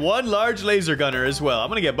 and 1 large laser gunner as well. I'm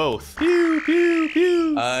gonna get both. Pew, pew,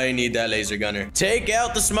 pew. I need that laser gunner. Take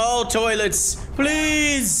out the small toilets,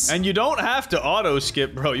 please. And you don't have to auto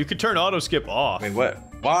skip, bro. You could turn auto skip off. Wait, what?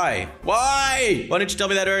 Why? Why? Why didn't you tell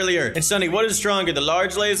me that earlier? And Sonny, what is stronger, the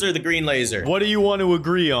large laser or the green laser? What do you want to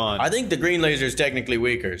agree on? I think the green laser is technically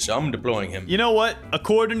weaker, so I'm deploying him. You know what?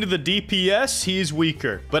 According to the DPS, he's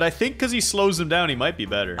weaker. But I think because he slows them down, he might be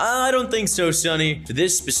better. I don't think so, Sonny. For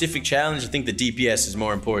this specific challenge, I think the DPS is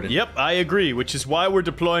more important. Yep, I agree, which is why we're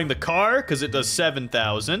deploying the car, because it does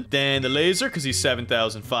 7,000. Then the laser, because he's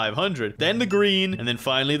 7,500. Then the green, and then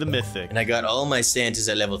finally the mythic. And I got all my Santas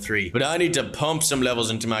at level 3. But I need to pump some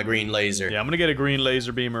levels into my green laser. Yeah, I'm gonna get a green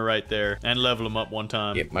laser beamer right there and level him up 1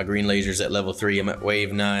 time. Yep, my green laser's at level 3. I'm at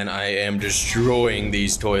wave 9. I am destroying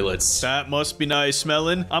these toilets. That must be nice,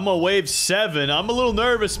 Melon. I'm on wave 7. I'm a little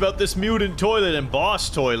nervous about this mutant toilet and boss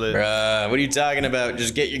toilet. Bruh, what are you talking about?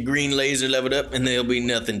 Just get your green laser leveled up and there'll be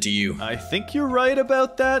nothing to you. I think you're right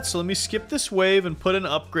about that, so let me skip this wave and put an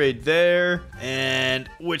upgrade there. And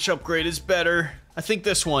which upgrade is better? I think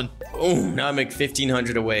this one. Oh, now I make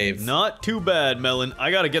 1,500 a wave. Not too bad, Melon.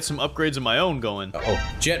 I gotta get some upgrades of my own going.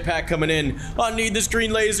 Oh, jetpack coming in. I need this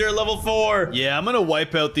green laser at level 4. Yeah, I'm gonna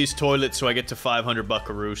wipe out these toilets so I get to 500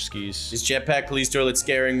 buckarooskies. This jetpack police toilet's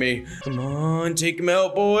scaring me. Come on, take him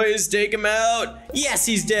out, boys. Take him out. Yes,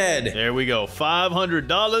 he's dead. There we go.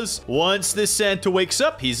 $500. Once this Santa wakes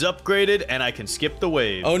up, he's upgraded and I can skip the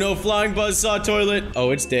wave. Oh no, flying buzzsaw toilet.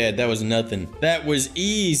 Oh, it's dead. That was nothing. That was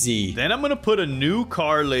easy. Then I'm gonna put a new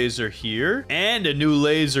car laser here and a new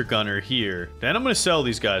laser gunner here. Then I'm gonna sell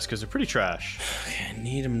these guys because they're pretty trash. Okay, I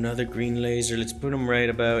need another green laser. Let's put them right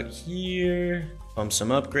about here. Pump some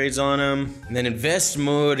upgrades on them, and then invest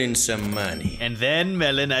more in some money. And then,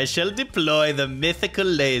 Melon, I shall deploy the mythical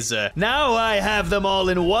laser. Now I have them all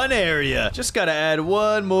in one area. Just gotta add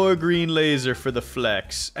one more green laser for the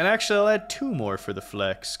flex. And actually, I'll add 2 more for the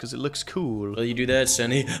flex, because it looks cool. Will you do that,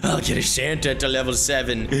 Sonny? I'll get a Santa to level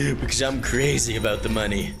 7, because I'm crazy about the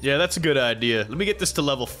money. Yeah, that's a good idea. Let me get this to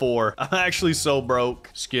level 4. I'm actually so broke.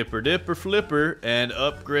 Skipper, dipper, flipper, and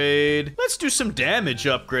upgrade. Let's do some damage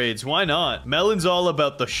upgrades. Why not? Melon's all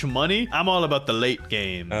about the shmoney. I'm all about the late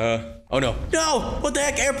game. Oh no. No! What the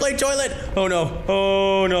heck? Airplane toilet! Oh no.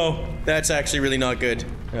 Oh no. That's actually really not good.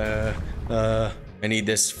 I need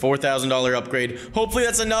this $4,000 upgrade. Hopefully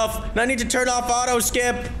that's enough. And I need to turn off auto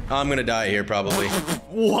skip. I'm gonna die here probably.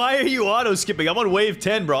 Why are you auto skipping? I'm on wave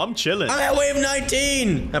 10, bro. I'm chilling. I'm at wave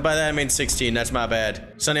 19. By that I mean 16. That's my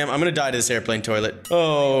bad. Sonny, I'm gonna die to this airplane toilet.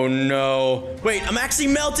 Oh no. Wait, I'm actually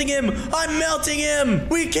melting him. I'm melting him.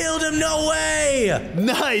 We killed him. No way.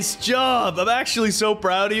 Nice job. I'm actually so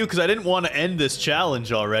proud of you because I didn't want to end this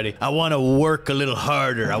challenge already. I want to work a little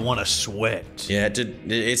harder. I want to sweat. Yeah,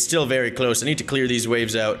 it's still very close. I need to clear these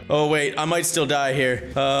waves out. Oh wait, I might still die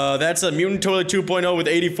here. That's a mutant toilet 2.0 with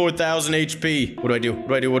 84,000 HP. What do I do? What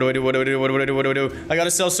do I do? What do I do? What do I do? What do I do? What do I do? I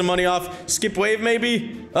gotta sell some money off. Skip wave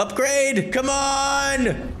maybe? Upgrade? Come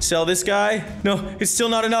on! Sell this guy? No, it's still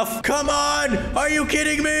not enough. Come on! Are you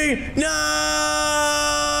kidding me? No!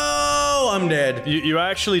 I'm dead. You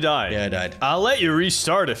actually died. Yeah, I died. I'll let you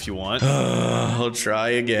restart if you want. I'll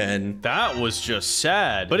try again. That was just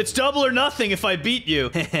sad. But it's double or nothing if I beat you.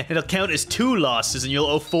 It'll count as 2 losses and you'll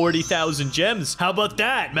owe 40,000 gems. How about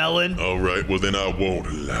that, Melon? All right, well then I won't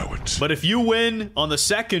allow it. But if you win on the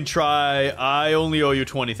second try, I only owe you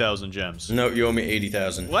 20,000 gems. No, you owe me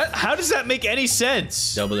 80,000. What? How does that make any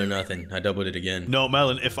sense? Double or nothing. I doubled it again. No,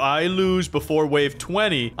 Melon, if I lose before wave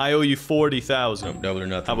 20, I owe you 40,000. No, double or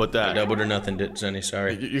nothing. How about that? I doubled or nothing, Zenny,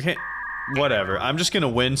 sorry. You can't... Whatever. I'm just gonna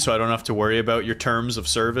win so I don't have to worry about your terms of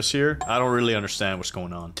service here. I don't really understand what's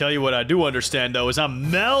going on. Tell you what I do understand, though, is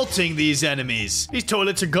I'm melting these enemies. These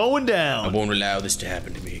toilets are going down. I won't allow this to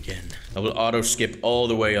happen to me again. I will auto skip all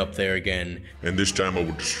the way up there again. And this time I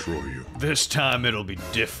will destroy you. This time it'll be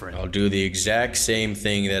different. I'll do the exact same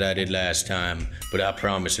thing that I did last time, but I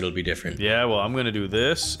promise it'll be different. Yeah, well, I'm gonna do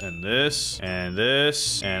this, and this, and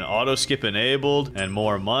this, and auto skip enabled, and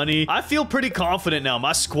more money. I feel pretty confident now.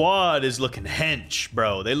 My squad is looking hench,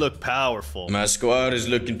 bro. They look powerful. My squad is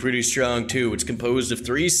looking pretty strong, too. It's composed of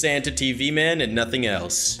 3 Santa TV men and nothing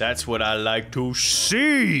else. That's what I like to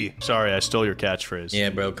see. Sorry, I stole your catchphrase. Yeah,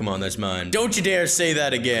 bro, come on, that's mine. Don't you dare say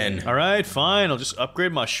that again. All right, fine. I'll just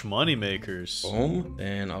upgrade my shmoney makers. Boom.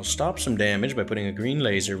 Then I'll stop some damage by putting a green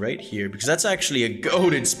laser right here, because that's actually a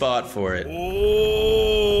goated spot for it.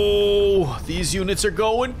 Oh, these units are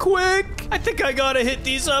going quick. I think I gotta hit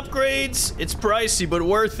these upgrades. It's pricey, but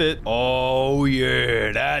worth it. Oh,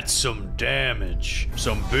 yeah, that's some damage.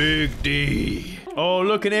 Some big D. Oh,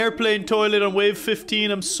 look, an airplane toilet on wave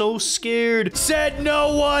 15. I'm so scared. Said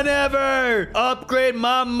no one ever. Upgrade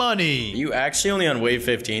my money. Are you actually only on wave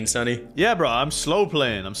 15, Sonny? Yeah, bro, I'm slow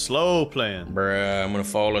playing. Bruh, I'm gonna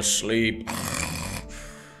fall asleep.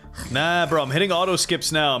 Nah, bro, I'm hitting auto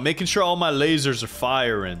skips now. I'm making sure all my lasers are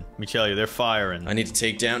firing. Let me tell you, they're firing. I need to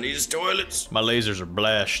take down these toilets. My lasers are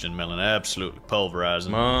blasting, Melon. Absolutely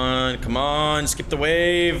pulverizing. Come on, skip the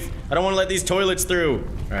wave. I don't want to let these toilets through.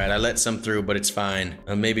 All right, I let some through, but it's fine.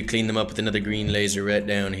 I'll maybe clean them up with another green laser right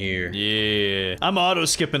down here. Yeah. I'm auto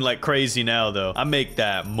skipping like crazy now, though. I make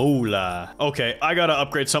that moolah. Okay, I gotta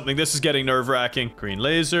upgrade something. This is getting nerve-wracking. Green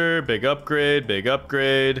laser, big upgrade, big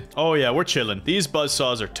upgrade. Oh, yeah, we're chilling. These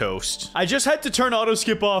buzzsaws are toast. I just had to turn auto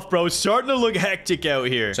skip off, bro. It's starting to look hectic out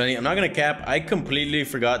here. Sonny, I'm not gonna cap. I completely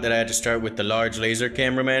forgot that I had to start with the large laser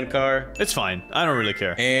cameraman car. It's fine. I don't really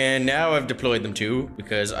care. And now I've deployed them too,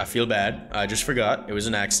 because I feel bad. I just forgot. It was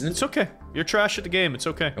an accident. It's okay. You're trash at the game. It's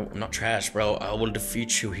okay. Oh, I'm not trash, bro. I will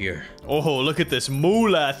defeat you here. Oh, look at this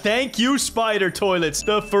moolah. Thank you, spider toilets.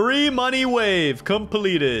 The free money wave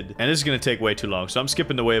completed. And this is gonna take way too long, so I'm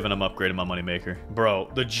skipping the wave and I'm upgrading my moneymaker.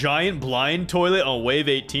 Bro, the giant blind toilet on wave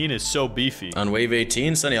 18 is so beefy. On wave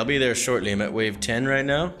 18, Sonny, I'll be there shortly. I'm at wave 10 right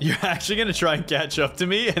now. You're actually gonna try and catch up to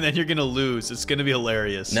me, and then you're gonna lose. It's gonna be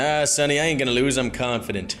hilarious. Nah, Sonny, I ain't gonna lose. I'm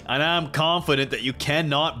confident. And I'm confident that you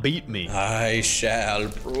cannot beat me. I shall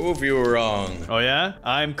prove you wrong. Oh yeah?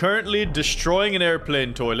 I'm currently destroying an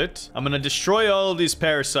airplane toilet. I'm gonna destroy all of these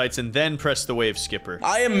parasites and then press the wave skipper.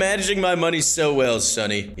 I am managing my money so well,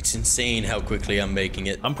 Sonny. It's insane how quickly I'm making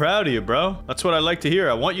it. I'm proud of you, bro. That's what I like to hear.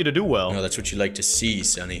 I want you to do well. No, that's what you like to see,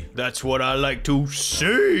 Sonny. That's what I like to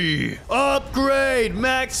see. Upgrade!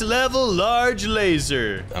 Max level large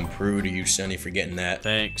laser. I'm proud of you, Sonny, for getting that.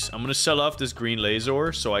 Thanks. I'm gonna sell off this green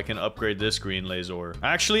laser so I can upgrade this green laser.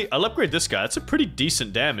 Actually, I'll upgrade this guy. That's a pretty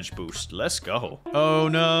decent damage boost. Let's go. Oh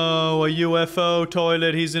no, a UFO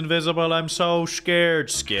toilet. He's invisible. I'm so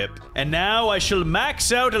scared. Skip. And now I shall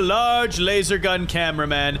max out a large laser gun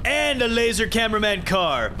cameraman and a laser cameraman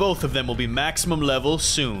car. Both of them will be maximum level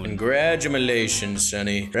soon. Congratulations,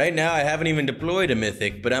 Sonny. Right now, I haven't even deployed a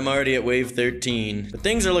mythic, but I'm already at wave 13. But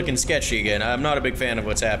things are looking sketchy again. I'm not a big fan of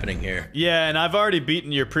what's happening here. Yeah, and I've already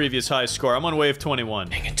beaten your previous high score. I'm on wave 21.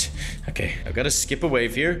 Dang it. Okay, I've got to skip a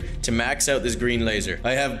wave here to max out this green laser.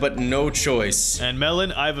 I have but no choice. And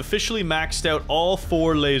Melon, I've officially maxed out all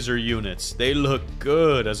 4 laser units. They look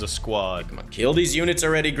good as a squad. Come on, kill these units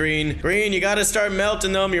already, Green. Green, you gotta start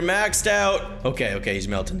melting them. You're maxed out. Okay, he's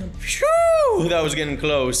melting them. Phew, that was getting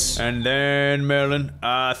close. And then, Melon,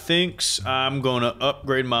 I thinks I'm gonna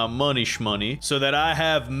upgrade my money shmoney so that I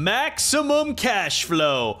have maximum cash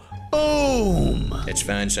flow. Boom! That's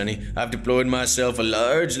fine, Sonny. I've deployed myself a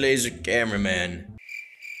large laser cameraman.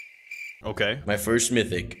 Okay. My first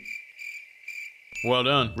mythic. Well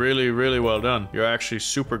done. Really, really well done. You're actually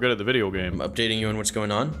super good at the video game. I'm updating you on what's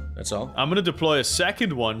going on. That's all. I'm gonna deploy a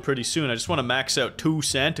second one pretty soon. I just want to max out 2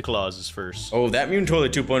 Santa Clauses first. Oh, that Mutant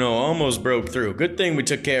Toilet 2.0 almost broke through. Good thing we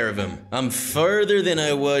took care of him. I'm further than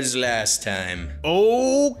I was last time.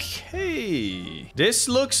 Okay. This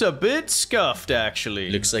looks a bit scuffed,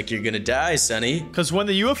 actually. Looks like you're gonna die, Sonny. Because when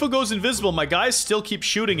the UFO goes invisible, my guys still keep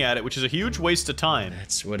shooting at it, which is a huge waste of time.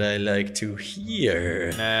 That's what I like to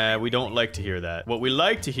hear. Nah, we don't like to hear that. What we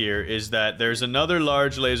like to hear is that there's another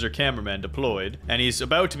large laser cameraman deployed, and he's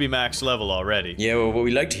about to be max level already. Yeah, well, what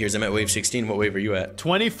we like to hear is I'm at wave 16. What wave are you at?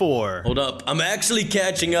 24. Hold up. I'm actually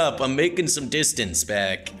catching up. I'm making some distance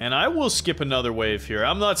back. And I will skip another wave here.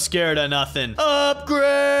 I'm not scared of nothing.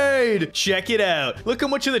 Upgrade! Check it out. Look how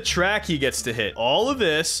much of the track he gets to hit. All of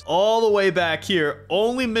this, all the way back here,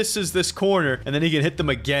 only misses this corner, and then he can hit them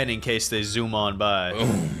again in case they zoom on by.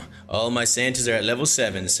 Boom. All my Santas are at level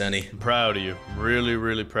 7, Sonny. I'm proud of you. Really,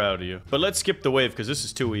 really proud of you. But let's skip the wave, because this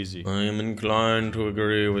is too easy. I am inclined to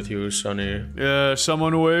agree with you, Sonny. Yeah,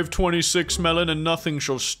 someone wave 26, Melon, and nothing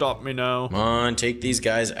shall stop me now. Come on, take these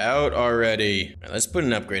guys out already. Right, let's put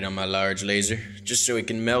an upgrade on my large laser, just so it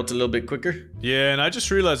can melt a little bit quicker. Yeah, and I just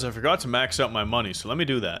realized I forgot to max out my money, so let me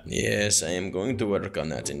do that. Yes, I am going to work on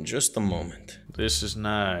that in just a moment. This is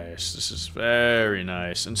nice. This is very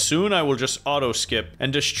nice. And soon I will just auto-skip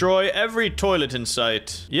and destroy every toilet in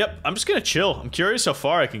sight. Yep, I'm just gonna chill. I'm curious how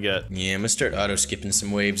far I can get. Yeah, I'm gonna start auto-skipping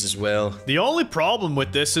some waves as well. The only problem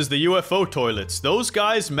with this is the UFO toilets. Those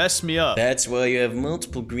guys mess me up. That's why you have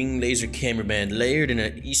multiple green laser cameramen layered in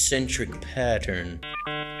an eccentric pattern.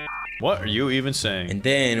 What are you even saying? And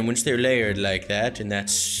then, once they're layered like that, in that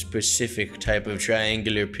specific type of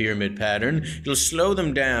triangular pyramid pattern, it'll slow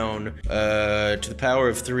them down to the power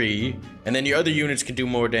of 3, and then your other units can do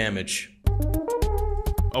more damage.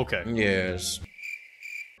 Okay. Yes.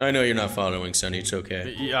 I know you're not following, Sonny. It's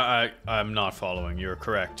okay. Yeah, I'm not following. You're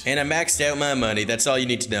correct. And I maxed out my money. That's all you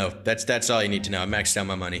need to know. That's all you need to know. I maxed out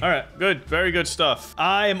my money. All right, good. Very good stuff.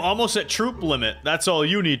 I am almost at troop limit. That's all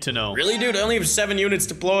you need to know. Really, dude? I only have 7 units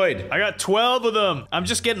deployed. I got 12 of them. I'm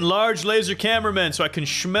just getting large laser cameramen so I can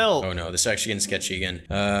schmelt. Oh no, this is actually getting sketchy again.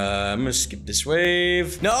 I'm gonna skip this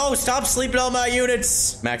wave. No, stop sleeping on my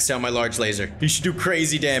units. Maxed out my large laser. You should do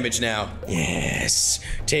crazy damage now. Yes.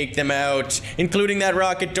 Take them out, including that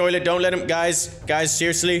rocket toilet. Don't let him, guys,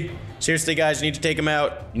 seriously. Seriously, guys, you need to take him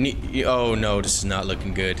out. Oh, no, this is not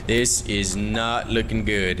looking good. This is not looking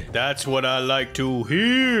good. That's what I like to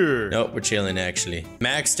hear. Nope, we're chilling, actually.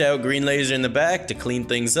 Maxed out green laser in the back to clean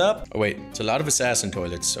things up. Oh, wait. It's a lot of assassin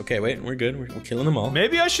toilets. Okay, wait. We're good. We're killing them all.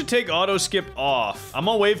 Maybe I should take auto skip off. I'm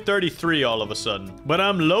on wave 33 all of a sudden. But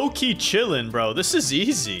I'm low-key chilling, bro. This is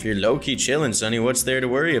easy. If you're low-key chilling, Sonny, what's there to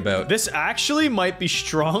worry about? This actually might be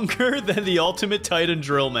stronger than the ultimate Titan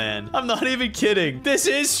drill man. I'm not even kidding. This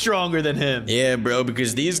is stronger than him. Yeah, bro,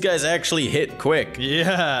 because these guys actually hit quick.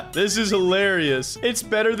 Yeah, this is hilarious. It's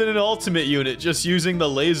better than an ultimate unit just using the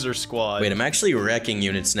laser squad. Wait, I'm actually wrecking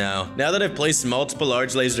units now. Now that I've placed multiple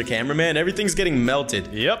large laser cameraman, everything's getting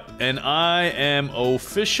melted. Yep, and I am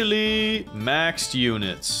officially maxed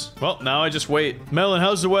units. Well, now I just wait. Melon,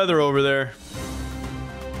 how's the weather over there?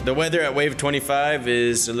 The weather at wave 25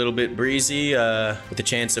 is a little bit breezy, with the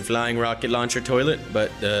chance of flying rocket launcher toilet, but,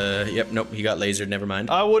 yep, nope, he got lasered, never mind.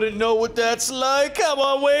 I wouldn't know what that's like. I'm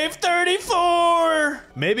on wave 34.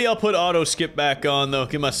 Maybe I'll put auto skip back on, though.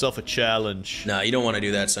 Give myself a challenge. Nah, you don't want to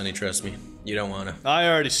do that, Sonny, trust me. You don't want to. I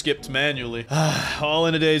already skipped manually. All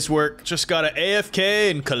in a day's work. Just gotta AFK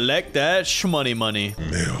and collect that shmoney money.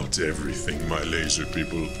 Melt everything, my laser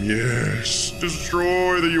people. Yes,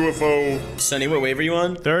 destroy the UFO. Sonny, what wave are you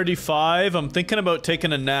on? 35. I'm thinking about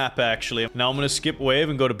taking a nap, actually. Now I'm gonna skip wave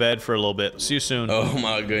and go to bed for a little bit. See you soon. Oh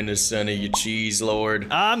my goodness, Sonny, you cheese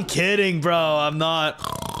lord. I'm kidding, bro. I'm not.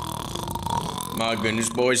 My goodness,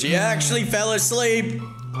 boys, he actually fell asleep.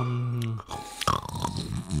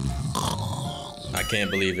 I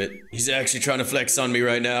can't believe it. He's actually trying to flex on me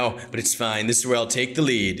right now, but it's fine. This is where I'll take the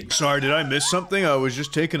lead. Sorry, did I miss something? I was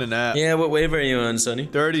just taking a nap. Yeah, what wave are you on, Sonny?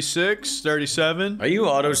 36, 37. Are you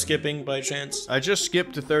auto-skipping by chance? I just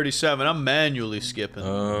skipped to 37. I'm manually skipping.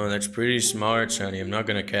 Oh, that's pretty smart, Sonny. I'm not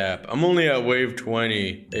gonna cap. I'm only at wave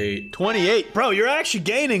 28. 28? Bro, you're actually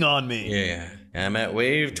gaining on me. Yeah. I'm at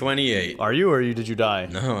wave 28. Are you, or did you die?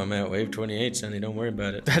 No, I'm at wave 28, Sonny. Don't worry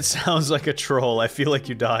about it. That sounds like a troll. I feel like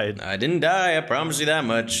you died. I didn't die, I promise you that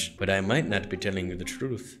much. But I might not be telling you the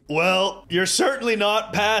truth. Well, you're certainly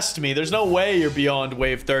not past me. There's no way you're beyond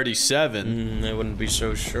wave 37. I wouldn't be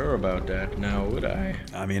so sure about that now, would I?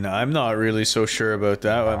 I mean, I'm not really so sure about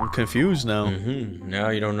that. I'm confused now. Now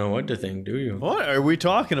you don't know what to think, do you? What are we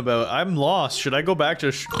talking about? I'm lost. Should I go back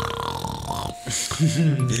to...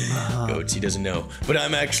 Goats, he doesn't know. But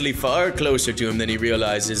I'm actually far closer to him than he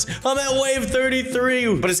realizes. I'm at wave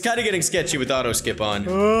 33, but it's kind of getting sketchy with auto skip on.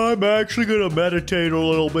 I'm actually gonna meditate a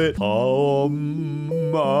little bit.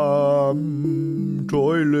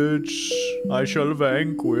 Toilets, I shall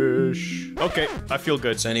vanquish. Okay, I feel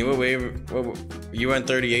good. Sonny, what wave? You on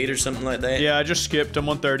 38 or something like that? Yeah, I just skipped. I'm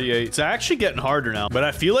on 38. It's actually getting harder now, but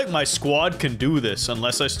I feel like my squad can do this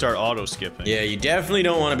unless I start auto skipping. Yeah, you definitely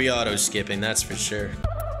don't want to be auto skipping, that's for sure.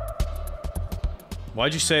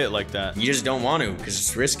 Why'd you say it like that? You just don't want to, because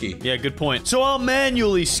it's risky. Yeah, good point. So I'll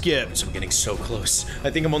manually skip. I'm getting so close. I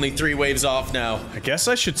think I'm only 3 waves off now. I guess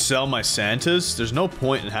I should sell my Santas. There's no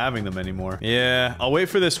point in having them anymore. Yeah, I'll wait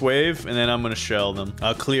for this wave, and then I'm gonna shell them.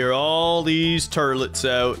 I'll clear all these turlets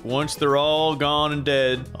out. Once they're all gone and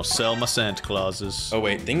dead, I'll sell my Santa Clauses. Oh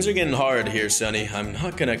wait, things are getting hard here, Sonny. I'm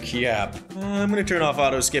not gonna cap. I'm gonna turn off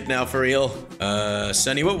auto skip now for real.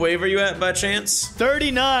 Sonny, what wave are you at by chance?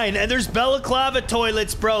 39, and there's balaclava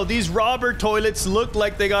toilets, bro. These robber toilets look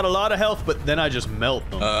like they got a lot of health, but then I just melt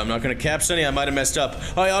them. I'm not gonna cap, Sonny. I might have messed up.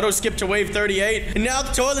 I auto-skipped to wave 38, and now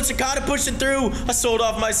the toilets are kind of pushing through. I sold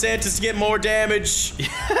off my Santas to get more damage.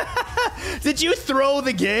 Did you throw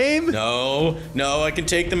the game? No, I can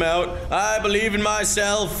take them out. I believe in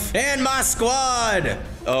myself and my squad.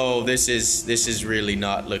 Oh, this is really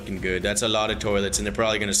not looking good. That's a lot of toilets, and they're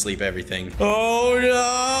probably gonna sleep everything. Oh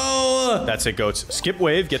no! That's it, goats. Skip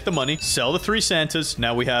wave, get the money, sell the 3 Santas.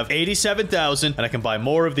 Now we have 87,000, and I can buy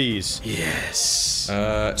more of these. Yes.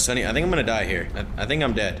 Sonny, I think I'm gonna die here. I think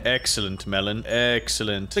I'm dead. Excellent, Melon.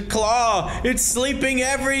 Excellent. The claw! It's sleeping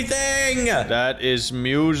everything! That is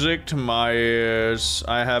music to my ears.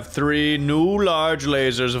 I have 3 new large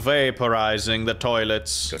lasers vaporizing the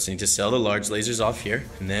toilets. Goats, I need to sell the large lasers off here.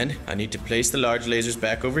 And then I need to place the large lasers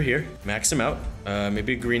back over here. Max them out.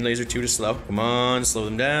 Maybe a green laser too to slow. Come on, slow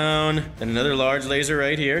them down. And another large laser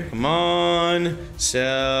right here. Come on.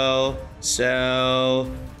 Sell. Sell.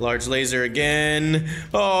 Large laser again.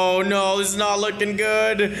 Oh no, this is not looking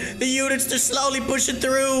good. The units, they're slowly pushing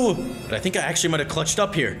through. But I think I actually might have clutched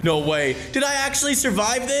up here. No way. Did I actually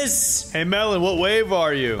survive this? Hey, Melon, what wave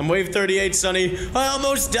are you? I'm wave 38, Sonny. I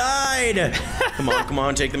almost died. Come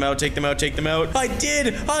on, take them out, take them out, take them out. I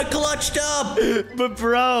did. I clutched up. But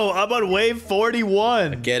bro, I'm on wave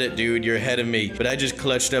 41. Get it, dude. You're ahead of me. But I just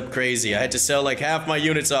clutched up crazy. I had to sell like half my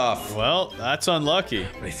units off. Well, that's unlucky.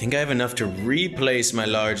 But I think I have enough to replace my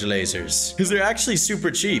large lasers. Because they're actually super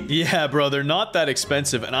cheap. Yeah, bro, they're not that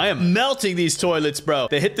expensive. And I am melting these toilets, bro.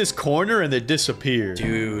 They hit this corner and they disappear.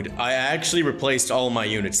 Dude, I actually replaced all my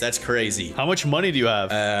units. That's crazy. How much money do you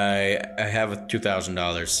have? I have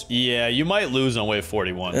 $2,000. Yeah, you might lose on wave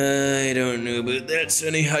 41. I don't know about that,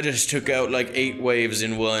 Sonny. I just took out like 8 waves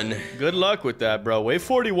in one. Good luck with that, bro. Wave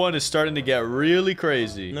 41 is starting to get really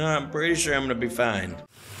crazy. No, I'm pretty sure I'm gonna be fine.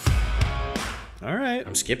 All right.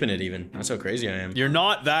 I'm skipping it even. That's how crazy I am. You're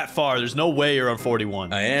not that far. There's no way you're on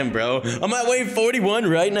 41. I am, bro. I'm at wave 41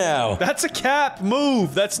 right now. That's a cap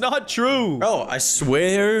move. That's not true. Bro, I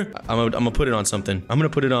swear. I'm gonna put it on something. I'm gonna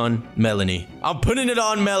put it on Melanie. I'm putting it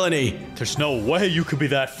on Melanie. There's no way you could be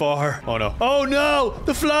that far. Oh, no. Oh, no.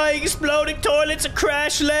 The flying, exploding toilets are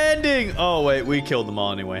crash landing. Oh, wait. We killed them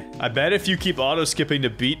all anyway. I bet if you keep auto-skipping to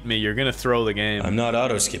beat me, you're gonna throw the game. I'm not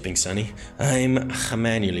auto-skipping, Sonny. I'm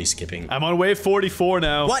manually skipping. I'm on wave 44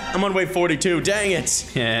 now. What? I'm on wave 42. Dang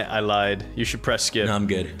it. Yeah, I lied. You should press skip. No, I'm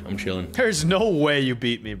good. I'm chilling. There's no way you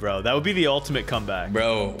beat me, bro. That would be the ultimate comeback.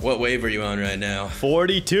 Bro, what wave are you on right now?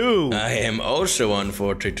 42. I am also on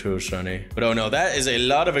 42, Sonny. But oh no, that is a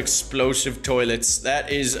lot of explosive toilets.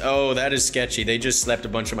 That is sketchy. They just slept a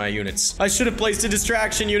bunch of my units. I should have placed a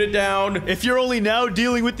distraction unit down. If you're only now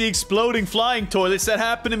dealing with the exploding flying toilets, that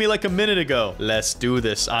happened to me like a minute ago. Let's do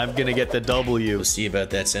this. I'm gonna get the W. We'll see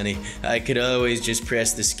about that, Sonny. I could always just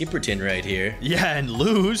press the skipperton right here. Yeah, and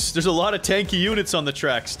lose. There's a lot of tanky units on the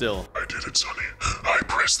track still. I did it, Sonny. I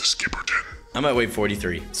pressed the skipperton. I'm at wave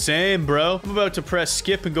 43. Same, bro. I'm about to press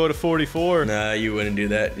skip and go to 44. Nah, you wouldn't do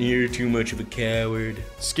that. You're too much of a coward.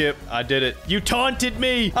 Skip. I did it. You taunted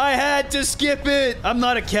me. I had to skip it. I'm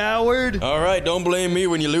not a coward. All right, don't blame me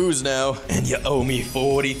when you lose now. And you owe me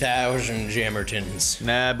 40,000 Gemmertons.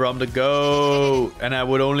 Nah, bro, I'm the GOAT. And I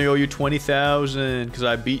would only owe you 20,000 because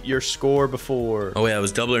I beat your score before. Oh yeah, it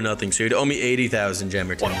was double or nothing, so you'd owe me 80,000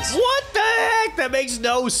 Gemmertons. What the heck? That makes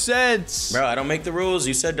no sense. Bro, I don't make the rules.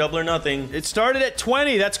 You said double or nothing. It started at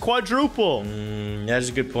 20. That's quadruple. That is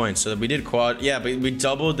a good point. So we did quad. Yeah, but we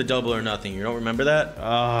doubled the double or nothing. You don't remember that?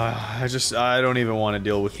 I don't even want to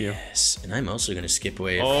deal with you. Yes, and I'm also gonna skip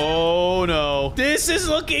wave. Oh no. This is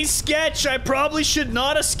looking sketch. I probably should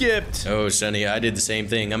not have skipped. Oh, Sonny, I did the same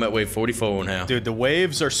thing. I'm at wave 44 now. Dude, the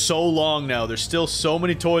waves are so long now. There's still so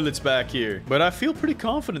many toilets back here. But I feel pretty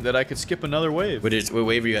confident that I could skip another wave. What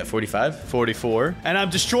wave are you at? 45? 44. And I'm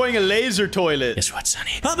destroying a laser toilet. Guess what,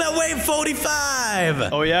 Sonny? I'm at wave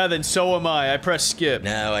 45! Oh yeah, then so am I. I press skip.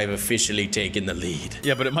 Now I've officially taken the lead.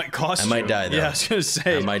 Yeah, but it might cost you. I might die, though. Yeah, I was gonna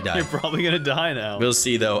say. I might die. You're probably gonna die now. We'll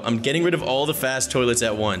see, though. I'm getting rid of all the fast toilets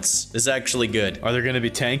at once. This is actually good. Are there gonna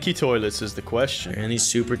be tanky toilets is the question. Any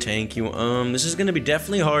super tanky? This is gonna be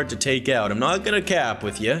definitely hard to take out. I'm not gonna cap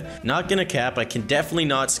with you. Not gonna cap. I can definitely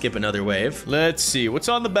not skip another wave. Let's see. What's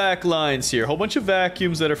on the back lines here? A whole bunch of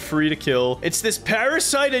vacuums that are free to kill. It's this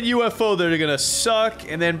parasite and UFO that are gonna suck.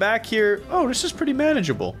 And then back here, oh, this is pretty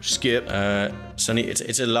manageable. Skip. Sonny,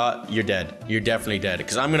 it's a lot. You're dead. You're definitely dead.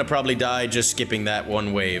 Because I'm gonna probably die just skipping that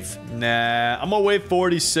one wave. Nah, I'm on wave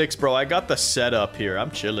 46, bro. I got the setup here. I'm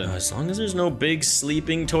chilling. As long as there's no big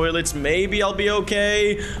sleeping toilets, maybe I'll be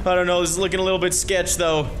okay. I don't know. This is looking a little bit sketch,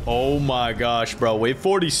 though. Oh my gosh, bro. Wave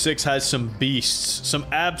 46 has some beasts. Some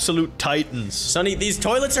absolute titans. Sonny, these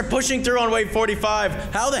toilets are pushing through on wave 45.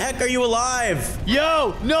 How the heck are you alive?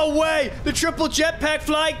 Yo, no way. The triple jetpack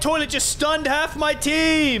flying toilet just stunned half my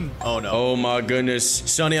team. Oh, no. Oh my goodness.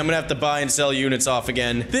 Sonny, I'm gonna have to buy and sell units off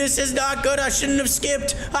again. This is not good. I shouldn't have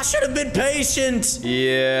skipped. I should have been patient.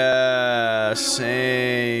 Yeah,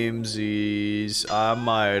 samesies. I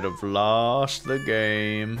might have lost the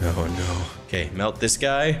game. Oh no. Okay, melt this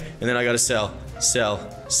guy, and then I gotta sell. Sell.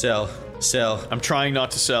 I'm trying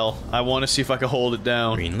not to sell. I want to see if I can hold it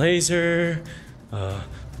down. Green laser.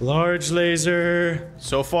 Large laser.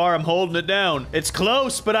 So far, I'm holding it down. It's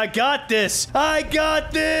close, but I got this. I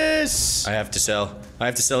got this. I have to sell. I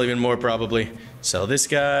have to sell even more, probably. Sell this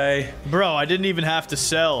guy. Bro, I didn't even have to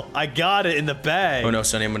sell. I got it in the bag. Oh no,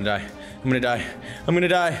 Sonny, I'm gonna die. I'm gonna die. I'm gonna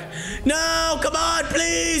die. No, come on,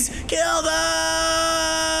 please. Kill them.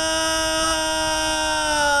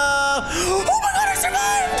 Oh my god, I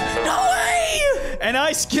survived. No way. And I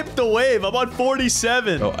I skipped the wave. I'm on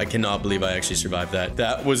 47. Oh, I cannot believe I actually survived that.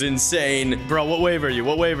 That was insane. Bro, what wave are you?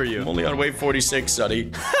 What wave are you? I'm only on wave 46,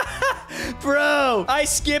 Sonny. Bro, I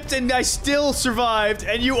skipped and I still survived,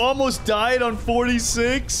 and you almost died on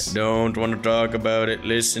 46? Don't want to talk about it.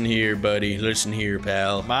 Listen here, buddy. Listen here,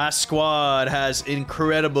 pal. My squad has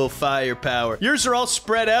incredible firepower. Yours are all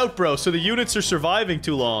spread out, bro, so the units are surviving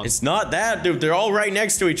too long. It's not that, dude. They're all right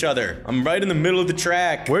next to each other. I'm right in the middle of the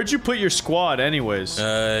track. Where'd you put your squad anyways?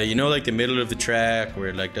 You know, like the middle of the track where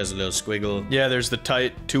it like does a little squiggle? Yeah, there's the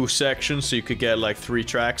tight 2 sections, so you could get like 3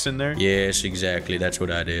 tracks in there. Yes, exactly. That's what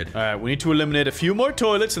I did. All right, we need to eliminate a few more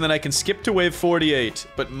toilets, and then I can skip to wave 48.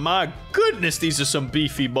 But my goodness, these are some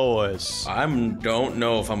beefy boys. I don't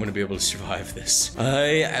know if I'm gonna be able to survive this.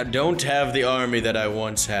 I don't have the army that I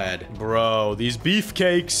once had. Bro, these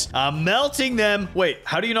beefcakes, I'm melting them. Wait,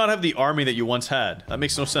 how do you not have the army that you once had? That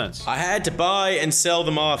makes no sense. I had to buy and sell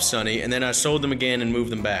them off, Sonny, and then I sold them again and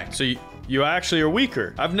moved them back. So you actually are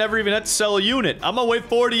weaker. I've never even had to sell a unit. I'm on wave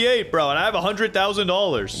 48, bro, and I have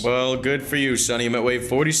 $100,000. Well, good for you, Sonny. I'm at wave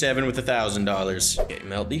 47 with $1,000. Okay,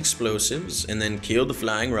 melt the explosives and then kill the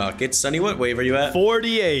flying rockets. Sonny, what wave are you at?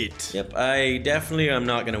 48. Yep, I definitely am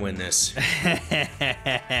not gonna win this.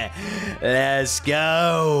 Let's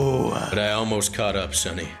go. But I almost caught up,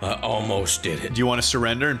 Sonny. I almost did it. Do you want to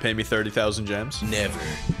surrender and pay me 30,000 gems? Never.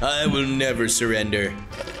 I will never surrender.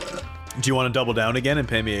 Do you want to double down again and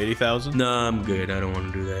pay me 80,000? No, I'm good. I don't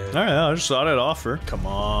want to do that. All right, I just thought I'd offer. Come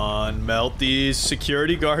on, melt these.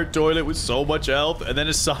 Security guard toilet with so much health, and then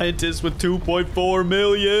a scientist with 2.4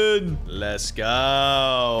 million. Let's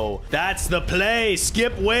go. That's the play.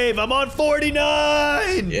 Skip wave. I'm on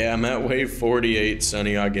 49. Yeah, I'm at wave 48,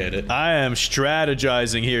 Sonny. I get it. I am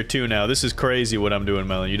strategizing here too now. This is crazy what I'm doing,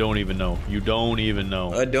 Melon. You don't even know. You don't even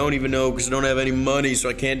know. I don't even know because I don't have any money, so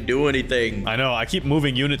I can't do anything. I know. I keep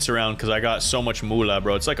moving units around because I got so much moolah,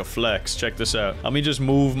 bro. It's like a flex. Check this out. Let me just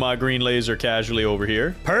move my green laser casually over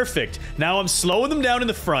here. Perfect. Now I'm slowing them down in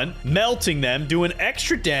the front, melting them, doing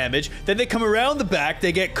extra damage. Then they come around the back.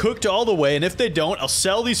 They get cooked all the way. And if they don't, I'll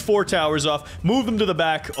sell these 4 towers off, move them to the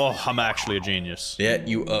back. Oh, I'm actually a genius. Yeah,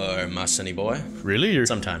 you are, my Sonny boy. Really?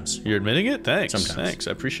 Sometimes. You're admitting it? Thanks. Sometimes. Thanks.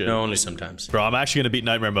 I appreciate it. No, only sometimes. Bro, I'm actually gonna beat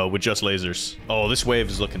Nightmare Mode with just lasers. Oh, this wave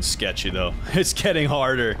is looking sketchy, though. It's getting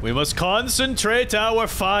harder. We must concentrate our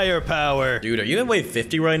firepower. Dude, are you at wave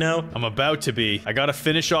 50 right now? I'm about to be. I gotta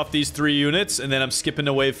finish off these 3 units, and then I'm skipping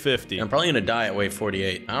to wave 50. I'm probably gonna die at wave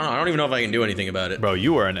 48. I don't even know if I can do anything about it. Bro,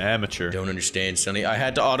 you are an amateur. Don't understand, Sonny. I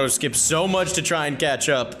had to auto-skip so much to try and catch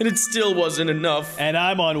up, and it still wasn't enough. And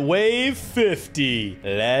I'm on wave 50.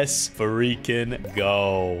 Let's freaking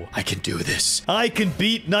go. I can do this. I can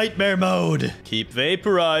beat Nightmare Mode. Keep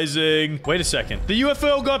vaporizing. Wait a second. The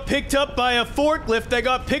UFO got picked up by a forklift that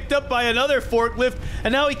got picked up by another forklift,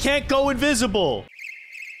 and now he can't go invisible.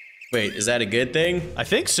 Wait, is that a good thing? I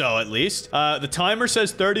think so, at least. The timer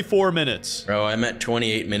says 34 minutes. Bro, I'm at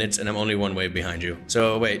 28 minutes and I'm only 1 wave behind you.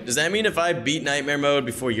 So wait, does that mean if I beat Nightmare Mode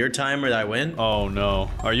before your timer that I win? Oh no.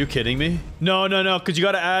 Are you kidding me? No, because you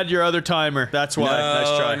gotta add your other timer. That's why.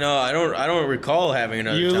 Nice try. No, I don't recall having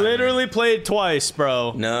another timer. You literally played twice,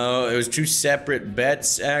 bro. No, it was 2 separate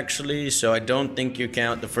bets, actually, so I don't think you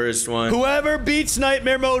count the first one. Whoever beats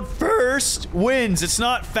Nightmare Mode first wins. It's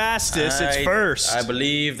not fastest, it's first. I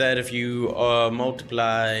believe that if you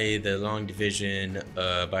multiply the long division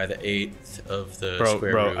by the 8th of the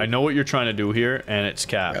square root. I know what you're trying to do here, and it's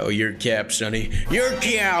cap. Oh, you're cap, Sonny. You're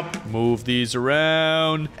cap! Move these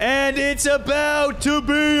around, and it's about to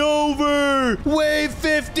be over! Wave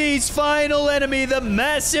 50's final enemy, the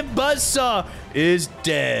massive buzzsaw, is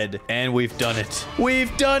dead. And we've done it.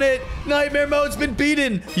 We've done it! Nightmare Mode's been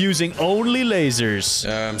beaten using only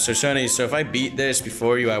lasers. So Sonny, so if I beat this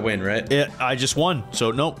before you, I win, right? Yeah, I just won.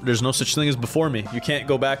 So nope, there's no such thing as before me. You can't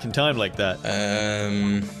go back in time like that.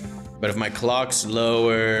 But if my clock's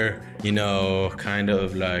lower, you know, kind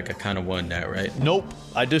of like, I kind of won that, right? Nope,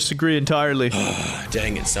 I disagree entirely.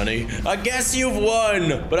 Dang it, Sonny. I guess you've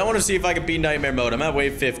won, but I want to see if I can beat Nightmare Mode. I'm at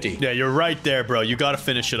wave 50. Yeah, you're right there, bro. You gotta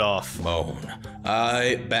finish it off. Moan.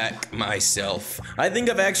 I back myself. I think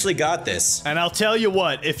I've actually got this. And I'll tell you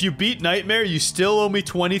what, if you beat Nightmare, you still owe me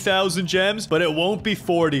 20,000 gems, but it won't be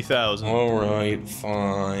 40,000. All right,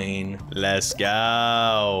 fine. Let's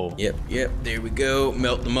go. Yep, there we go.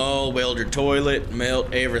 Melt them all, weld your toilet,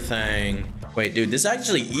 melt everything. Wait, dude, this is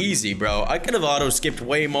actually easy, bro. I could have auto-skipped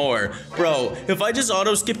way more. Bro, if I just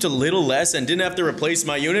auto-skipped a little less and didn't have to replace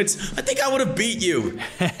my units, I think I would have beat you.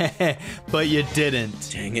 But you didn't.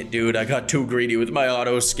 Dang it, dude. I got too greedy with my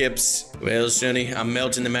auto-skips. Well, Sonny, I'm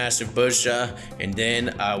melting the massive buzzsaw, and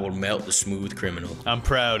then I will melt the smooth criminal. I'm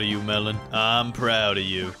proud of you, Melon. I'm proud of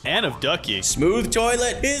you. And of Ducky. Smooth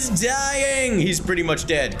Toilet is dying. He's pretty much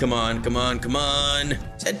dead. Come on, come on, come on.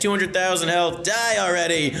 He's at 200,000 health. Die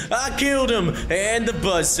already. I killed him. And the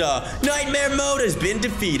buzzsaw. Nightmare mode has been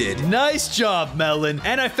defeated. Nice job, Melon.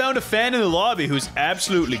 And I found a fan in the lobby who's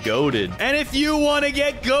absolutely goated. And if you want to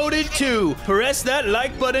get goated too, press that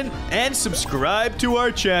like button and subscribe to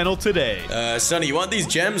our channel today. Sonny, you want these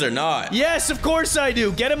gems or not? Yes, of course I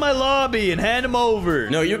do. Get in my lobby and hand them over.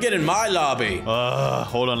 No, you get in my lobby.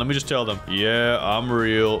 Hold on. Let me just tell them. Yeah, I'm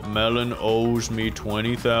real. Melon owes me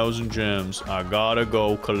 20,000 gems. I gotta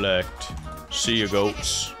go collect. See you,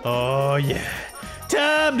 goats. Oh, yeah.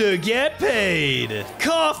 Time to get paid.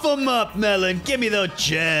 Cough them up, Melon. Give me those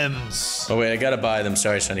gems. Oh, wait, I gotta buy them.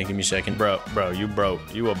 Sorry, Sonny. Give me a second. Bro, you broke.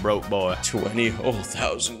 You a broke boy.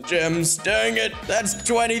 20,000 gems. Dang it. That's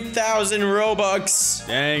 20,000 Robux.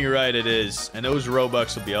 Dang right it is. And those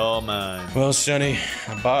Robux will be all mine. Well, Sonny,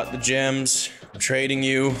 I bought the gems. I'm trading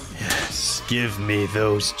you. Yes, give me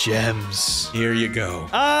those gems. Here you go.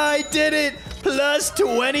 I did it! Plus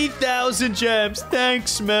 20,000 gems.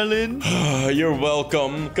 Thanks, Melon. You're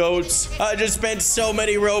welcome, goats. I just spent so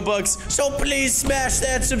many Robux, so please smash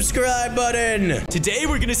that subscribe button. Today,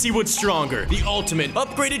 we're gonna see what's stronger. The ultimate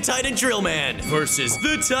upgraded Titan Drill Man versus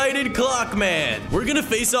the Titan Clock Man. We're gonna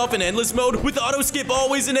face off in endless mode with auto skip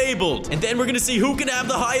always enabled. And then we're gonna see who can have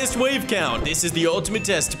the highest wave count. This is the ultimate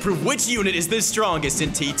test to prove which unit is the strongest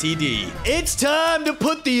in TTD. It's time to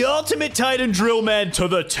put the ultimate Titan Drill Man to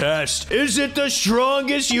the test. Is it the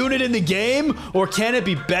strongest unit in the game, or can it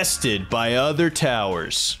be bested by other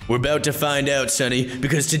towers? We're about to find out, Sonny,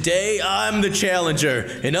 because today I'm the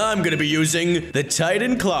challenger, and I'm gonna be using the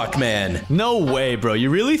Titan Clock Man. No way, bro. You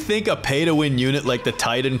really think a pay-to-win unit like the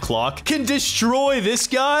Titan Clock can destroy this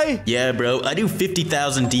guy? Yeah, bro. I do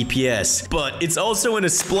 50,000 DPS, but it's also in a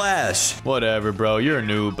splash. Whatever, bro. You're a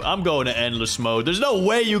noob. I'm going to endless mode. There's no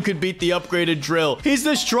way you could beat the upgraded drill. He's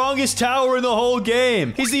the strongest tower in the whole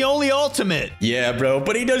game. He's the only ultimate. Yeah, bro,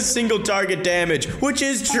 but he does single target damage, which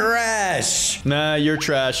is trash. Nah, you're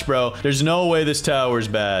trash, bro. There's no way this tower's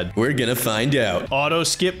bad. We're gonna find out. Auto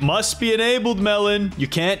skip must be enabled, Melon. You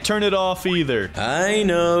can't turn it off either. I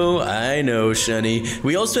know, Sonny.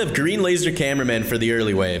 We also have green laser cameraman for the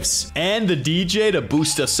early waves. And the DJ to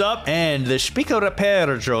boost us up. And the speaker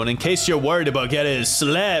repair drone in case you're worried about getting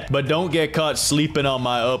slapped. But don't get caught sleeping on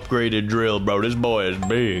my upgraded drill, bro. This boy is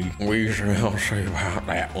big. We shall see about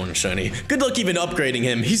that one, Sonny. Good luck even upgrading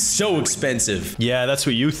him. He's so expensive. Yeah, that's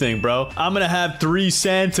what you think, bro. I'm gonna have 3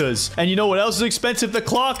 Santas. And you know what else is expensive? The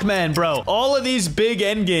Clock Man, bro. All of these big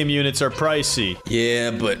endgame units are pricey.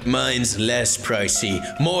 Yeah, but mine's less pricey,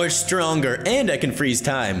 more stronger, and I can freeze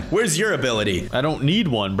time. Where's your ability? I don't need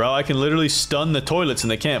one, bro. I can literally stun the toilets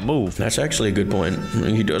and they can't move. That's actually a good point.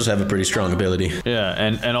 He does have a pretty strong ability. Yeah,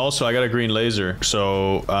 and also I got a green laser,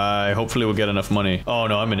 so I hopefully will get enough money. Oh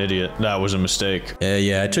no, I'm an idiot. That was a mistake.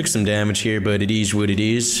 Yeah, I took some damage here, but it is what it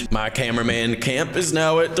is. My cameraman camp is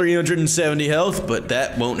now at 370 health, but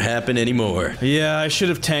that won't happen anymore. Yeah, I should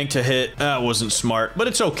have tanked a hit. That wasn't smart, but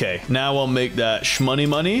it's okay. Now I'll make that shmoney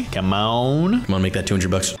money. Come on. Come on, make that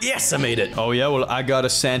 200 bucks. Yes, I made it. Oh yeah, well, I got a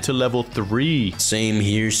Santa level 3. Same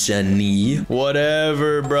here, Sonny.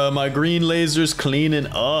 Whatever, bro. My green laser's cleaning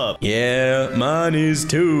up. Yeah, mine is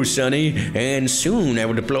too, Sonny. And soon I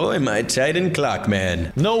will deploy my Titan Clock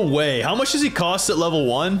Man. No way. How much does he cost at level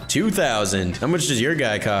 1? 2,000. How much does your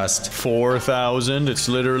guy cost? 4,000. It's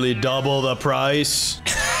literally double the price.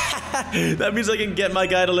 That means I can get my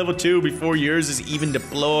guy to level 2 before yours is even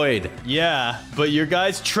deployed. Yeah, but your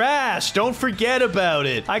guy's trash. Don't forget about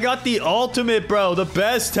it. I got the ultimate, bro. The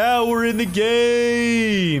best tower in the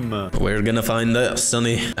game. We're gonna find this,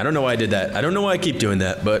 Sonny. I don't know why I did that. I don't know why I keep doing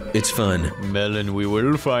that, but it's fun. Melon, we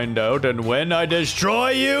will find out. And when I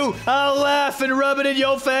destroy you, I'll laugh and rub it in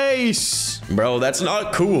your face. Bro, that's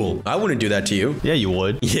not cool. I wouldn't do that to you. Yeah, you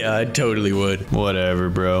would. Yeah, I totally would. Whatever,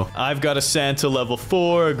 bro. I've got a Santa level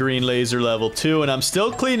 4, a green laser laser level 2, and I'm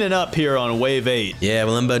still cleaning up here on wave 8. Yeah,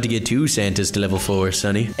 well, I'm about to get 2 Santas to level 4,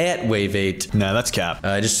 Sonny. At wave 8. Nah, that's cap.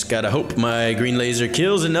 I just gotta hope my green laser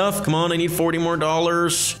kills enough. Come on, I need $40 more.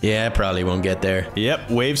 Yeah, I probably won't get there. Yep,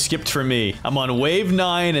 wave skipped for me. I'm on wave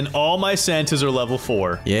 9, and all my Santas are level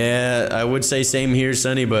 4. Yeah, I would say same here,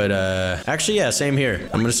 Sonny, but actually, yeah, same here.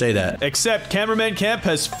 I'm gonna say that. Except Cameraman Camp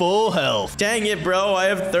has full health. Dang it, bro, I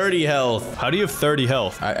have 30 health. How do you have 30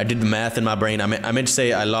 health? I did the math in my brain. I meant to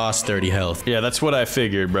say I lost 30 health. Yeah, that's what I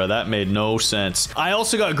figured, bro. That made no sense. I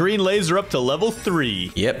also got green laser up to level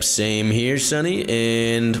 3. Yep, same here, Sonny,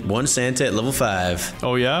 and 1 Santa at level 5.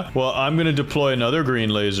 Oh, yeah? Well, I'm gonna deploy another green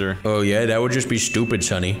laser. Oh, yeah, that would just be stupid,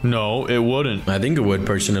 Sonny. No, it wouldn't. I think it would,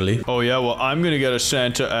 personally. Oh, yeah? Well, I'm gonna get a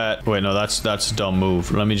Santa at... Wait, no, that's a dumb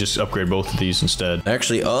move. Let me just upgrade both of these instead.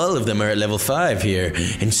 Actually, all of them are at level 5 here,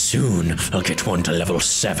 and soon I'll get one to level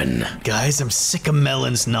 7. Guys, I'm sick of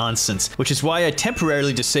Melon's nonsense, which is why I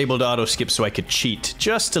temporarily disabled Autoskip so I could cheat.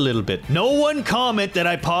 Just a little bit. No one comment that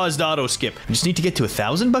I paused Autoskip. I just need to get to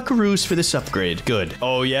 1,000 buckaroos for this upgrade. Good.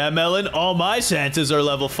 Oh, yeah, Melon? All my Santas are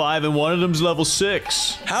level 5, and one of them's level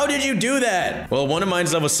 6. How did you do that? Well, one of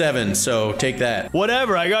mine's level 7, so take that.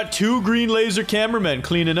 Whatever, I got 2 green laser cameramen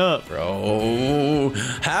cleaning up. Bro,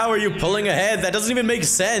 how are you pulling ahead? That doesn't even make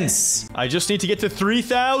sense. I just need to get to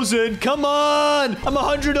 3,000. Come on! I'm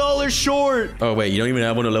 $100 short. Oh, wait, you don't even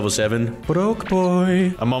have one at level 7? Broke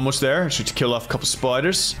boy. I'm almost there. I should kill off a couple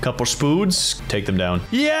spiders, couple spoods, take them down.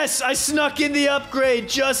 Yes, I snuck in the upgrade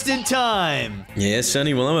just in time. Yeah,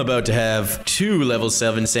 Sonny, well, I'm about to have 2 level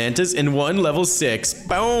 7 Santas and 1 level 6.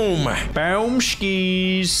 Boom. Boom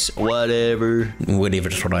skis. Whatever.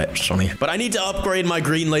 Whatever's right, Sonny. But I need to upgrade my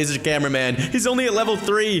green laser cameraman. He's only at level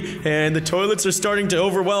 3, and the toilets are starting to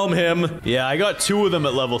overwhelm him. Yeah, I got 2 of them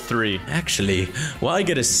at level 3. Actually, why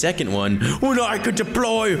get a second one when I could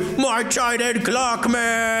deploy my giant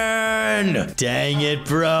clockman? Dang it,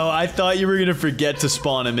 bro. I thought you were gonna forget to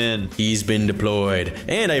spawn him in. He's been deployed,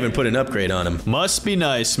 and I even put an upgrade on him. Must be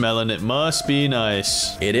nice, Melon. It must be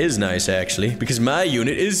nice. It is nice, actually, because my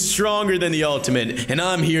unit is stronger than the ultimate, and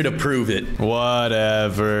I'm here to prove it.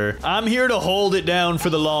 Whatever. I'm here to hold it down for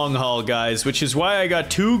the long haul, guys, which is why I got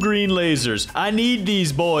 2 green lasers. I need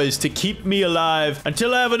these boys to keep me alive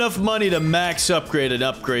until I have enough money to max upgrade an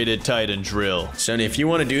upgraded Titan drill. Sonny, if you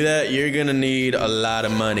want to do that, you're gonna need a lot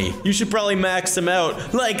of money. You should probably max them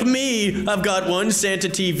out. Like me, I've got 1 Santa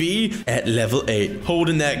TV at level 8,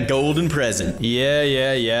 holding that golden present.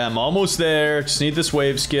 Yeah. I'm almost there. Just need this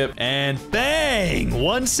wave skip. And bang!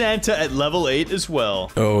 1 Santa at level 8 as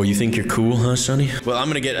well. Oh, you think you're cool, huh, Sonny? Well, I'm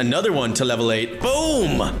gonna get another one to level 8.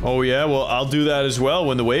 Boom! Oh, yeah? Well, I'll do that as well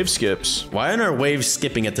when the wave skips. Why aren't our waves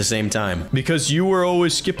skipping at the same time? Because you were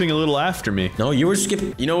always skipping a little after me. No, you were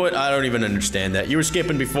skipping. You know what? I don't even understand that. You were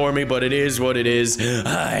skipping before me, but it is what it is.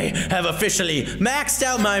 I have officially maxed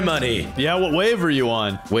out my money. Yeah, what wave are you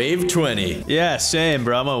on? Wave 20. Yeah, same,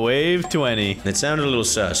 bro. I'm on wave 20. It sounded a little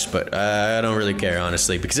sus, but I don't really care,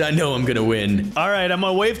 honestly, because I know I'm gonna win. All right, I'm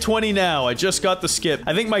on wave 20 now. I just got the skip.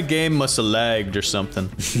 I think my game must have lagged or something.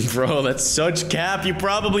 Bro, that's such cap. You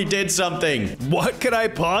probably did something. What could I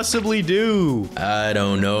possibly do? I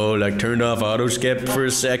don't know, like turned off Autoskip for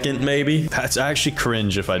a second, maybe? That's actually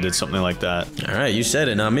cringe if I did something like that. All right, you said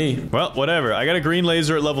it, not me. Well, whatever. I got a green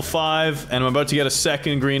laser at level 5, and I'm about to get a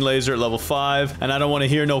second green laser at level 5, and I don't want to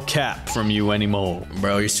hear no cap from you anymore.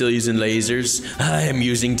 Bro, you're still using lasers? I am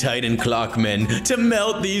using Titan Clockmen to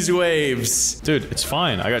melt these waves. Dude, it's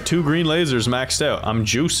fine. I got 2 green lasers maxed out. I'm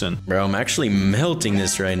juicing. Bro, I'm actually melting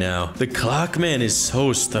this right now. The Clockman is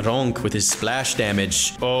so strong with his splash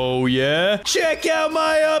damage. Oh, yeah? Check out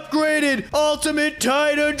my upgraded ultimate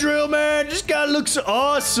Titan drill, man. This guy looks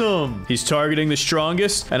awesome. He's targeting the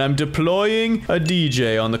strongest, and I'm deploying a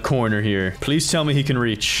DJ on the corner here. Please tell me he can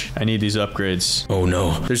reach. I need these upgrades. Oh,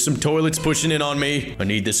 no. There's some toilets pushing in on me. I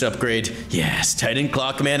need this upgrade. Yes, Titan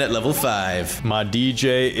Clockman at level 5. My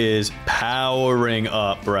DJ is powering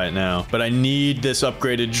up right now, but I need this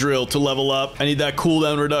upgraded drill to level up. I need that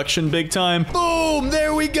cooldown reduction big time. Boom!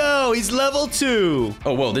 There we go. He's level 2.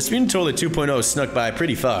 Oh, whoa. This mutant toilet 2.0 snuck by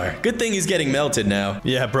pretty far. Good thing he's getting melted now.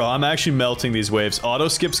 Yeah, bro. I'm actually melting these waves.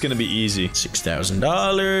 Autoskip's gonna be easy.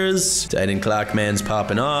 $6,000. Titan Clockman's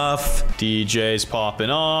popping off. DJ's popping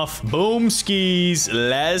off. Boom skis.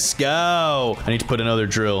 Let's go. I need to put another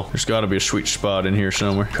drill. There's gotta be a sweet spot in here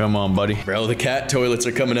somewhere. Come on, buddy. Bro, the cat toilets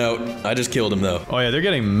are coming out. I just killed him, though. Oh, yeah. They're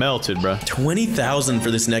getting melted, bro. 20,000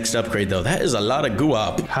 for this next upgrade, though. That is a lot of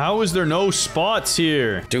guap. How is there no spots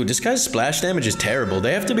here? Dude, this guy's splash damage is terrible.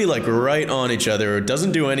 They have to be, like, right on each other or it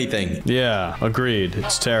doesn't do anything. Yeah, agreed.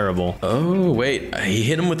 It's terrible. Oh, wait. He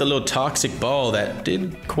hit him with a little toxic ball that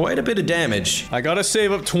did quite a bit of damage. I got Gotta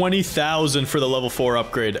save up 20,000 for the level 4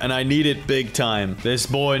 upgrade, and I need it big time. This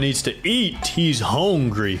boy needs to eat. He's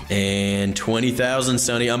hungry. And 20,000,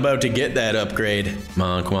 Sonny. I'm about to get that upgrade.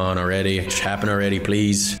 Come on already. Just happen already,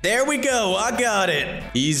 please. There we go. I got it.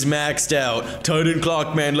 He's maxed out. Titan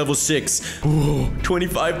Clockman level 6. Ooh,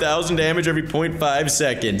 25,000 damage every 0.5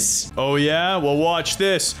 seconds. Oh yeah? Well, watch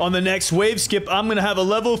this. On the next wave skip, I'm gonna have a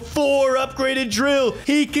level 4 upgraded drill.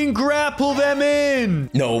 He can grapple them in.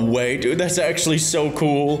 No way, dude. That's actually so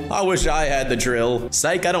cool. I wish I had the drill.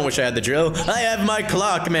 Psych, I don't wish I had the drill. I have my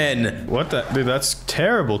Clockman. What the? Dude, that's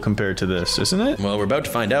terrible compared to this, isn't it? Well, we're about to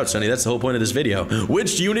find out, Sonny. That's the whole point of this video.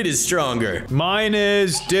 Which unit is stronger? Mine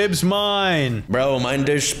is. Dibs mine. Bro, mine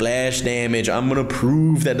does splash damage. I'm gonna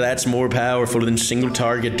prove that that's more powerful than single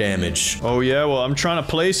target damage. Oh yeah? Well, I'm trying to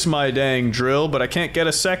place my dang drill, but I can't get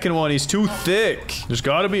a second one. He's too thick. There's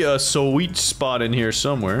gotta be a sweet spot in here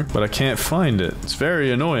somewhere, but I can't find it. It's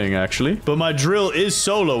very annoying, actually. But my drill is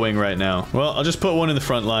soloing right now. Well, I'll just put one in the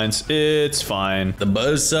front lines. It's fine. The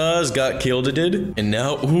buzzsaws got killed, it did. And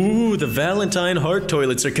now, ooh, the Valentine heart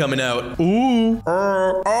toilets are coming out. Ooh.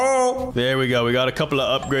 There we go. We got a couple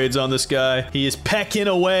of upgrades on this guy. He is pecking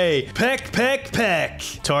away. Peck, peck, peck.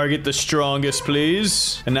 Target the strongest,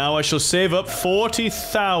 please. And now I shall save up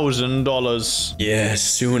 $40,000. Yes,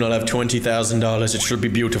 soon I'll have $20,000. It should be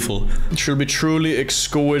beautiful. It should be truly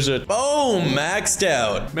exquisite. Boom, maxed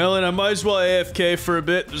out. Melon, I might as well AFK for a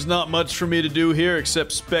bit. There's not much for me to do here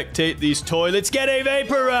except spectate these toilets getting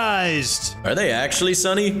vaporized. Are they actually,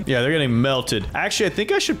 Sonny? Yeah, they're getting melted. Actually, I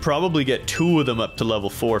think I should probably get 2 of them up to level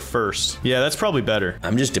 4 first. Yeah, that's probably better.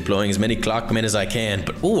 I'm just deploying as many Clockmen as I can.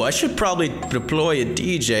 But, ooh, I should probably deploy a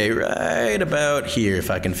DJ right about here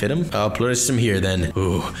if I can fit him. I'll place him here then.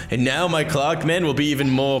 Ooh, and now my Clockmen will be even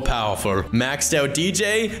more powerful. Maxed out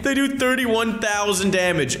DJ, they do 31,000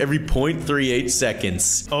 damage every 0.38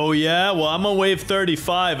 seconds. Oh yeah? Well, I'm on wave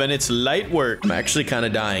 35 and it's light work. I'm actually kind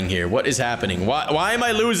of dying here. What is happening? Why am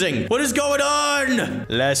I losing? What is going on?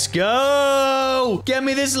 Let's go! Get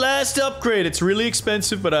me this last upgrade. It's really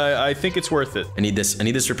expensive, but I think it's worth it. I need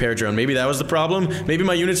this repair drone. Maybe that was the problem. Maybe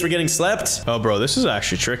my units were getting slept. Oh, bro, this is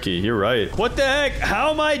actually tricky. You're right. What the heck?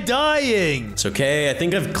 How am I dying? It's okay. I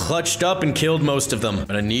think I've clutched up and killed most of them,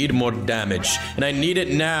 but I need more damage, and I need it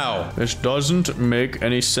now. This doesn't make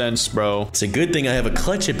any sense, bro. It's a good thing I have a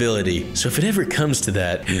clutch ability, so if it ever comes to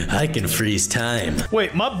that, I can freeze time.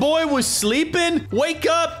 Wait, my boy was sleeping? Wake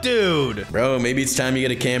up, dude. Bro, maybe it's time you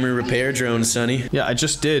get a camera repair drone, Sonny. Yeah, I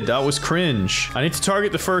just did. That was cringe. I need to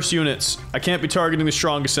target the first units. I can't be targeting the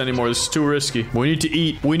strongest anymore. This is too risky. We need to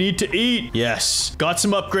eat. We need to eat. Yes. Got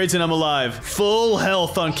some upgrades and I'm alive. Full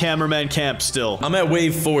health on cameraman camp still. I'm at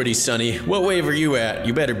wave 40, Sonny. What wave are you at?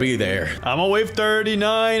 You better be there. I'm on wave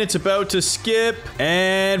 39. It's about to skip.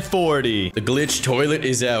 And 40. The glitch toilet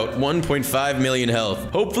is out. 1.5 million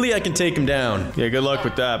health. Hopefully I can take him down. Yeah, good luck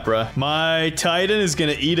with that, bruh. My Titan is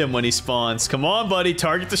gonna eat him when he spawns. Come on, buddy.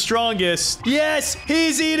 Target the strongest. Yes!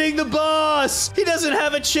 He's eating the boss! He doesn't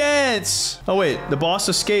have a chance! Oh, wait. The boss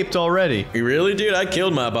escaped already. You really, dude? I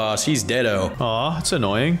killed my boss. He's deado. Aw, that's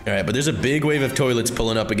annoying. Alright, but there's a big wave of toilets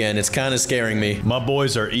pulling up again. It's kind of scaring me. My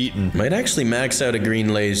boys are eating. Might actually max out a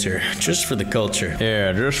green laser, just for the culture.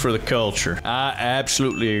 Yeah, just for the culture. I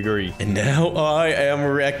absolutely agree. And now I am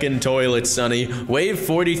wrecking toilets, Sonny. Wave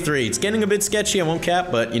 43. It's getting a bit sketchy, I won't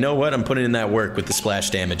cap, but you know what? I'm putting in that work with the splash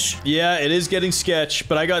damage. Yeah, it is getting sketch,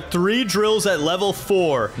 but I got 3 drills at level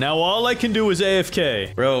 4. Now all I can do is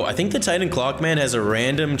AFK. Bro, I think the Titan Clockman has a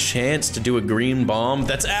random chance to do a green bomb.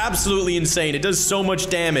 That's absolutely insane. It does so much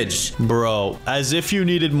damage. Bro, as if you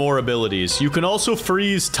needed more abilities. You can also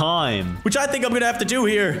freeze time. Which I think I'm gonna have to do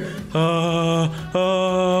here.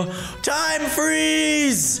 Time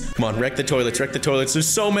freeze! Come on, wreck the toilets, wreck the toilets. There's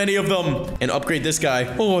so many of them. And upgrade this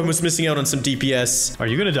guy. Oh, I was missing out on some DPS. Are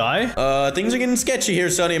you gonna die? Things are getting sketchy here,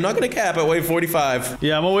 Sonny. I'm not gonna cap at wave 45.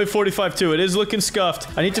 Yeah, I'm on wave 45 too. It is looking scuffed.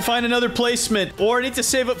 I need to find another placement, or I need to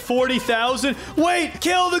save up 40,000. Wait,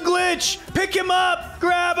 kill the glitch! Pick him up!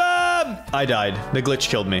 Grab him! I died. The glitch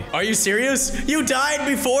killed me. Are you serious? You died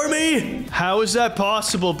before me? How is that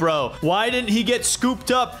possible, bro? Why didn't he get scooped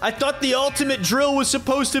up? I thought the ultimate drill was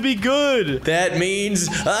supposed to be good. That means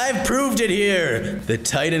I've proved it here. The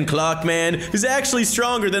Titan Clockman is actually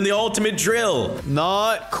stronger than the ultimate drill.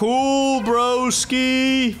 Not cool,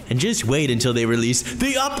 broski. And just wait until they release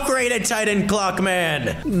the upgraded Titan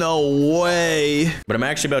Clockman. No way. But I'm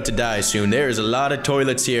actually about to die soon. There's a lot of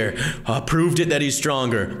toilets here. I proved it that he's strong.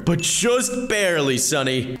 stronger, but just barely,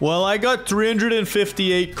 Sonny. Well, I got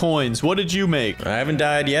 358 coins. What did you make? I haven't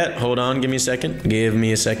died yet. Hold on, give me a second. Give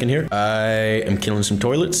me a second here. I am killing some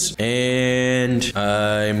toilets, and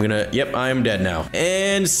I'm gonna... Yep, I'm dead now.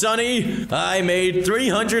 And Sonny, I made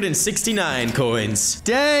 369 coins.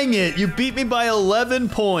 Dang it, you beat me by 11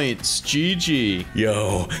 points. GG.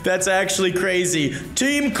 Yo, that's actually crazy.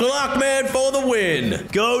 Team Clockman for the win.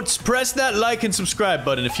 Goats, press that like and subscribe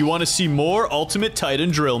button if you want to see more Ultimate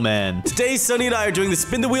Titan Drill Man. Today, Sonny and I are doing the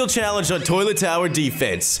Spin the Wheel Challenge on Toilet Tower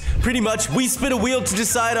Defense. Pretty much, we spin a wheel to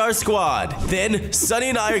decide our squad. Then, Sonny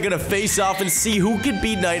and I are gonna face off and see who can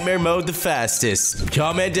beat Nightmare Mode the fastest.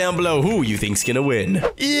 Comment down below who you think's gonna win.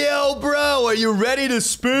 Yo, bro, are you ready to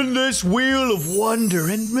spin this wheel of wonder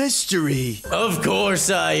and mystery? Of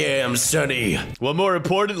course I am, Sonny. Well, more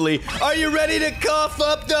importantly, are you ready to cough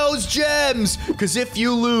up those gems? Because if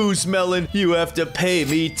you lose, Melon, you have to pay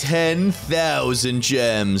me 10,000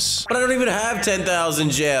 gems. But I don't even have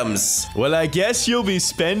 10,000 gems. Well, I guess you'll be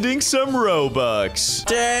spending some Robux.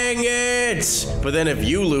 Dang it! But then if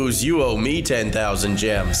you lose, you owe me 10,000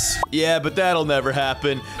 gems. Yeah, but that'll never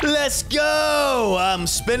happen. Let's go! I'm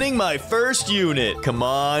spinning my first unit. Come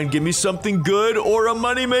on, give me something good or a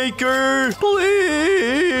moneymaker.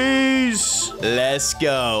 Please. Let's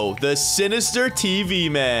go. The Sinister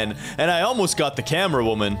TV Man. And I almost got the camera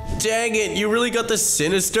woman. Dang it, you really got the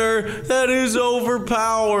Sinister? That is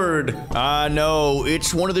overpowered. I know,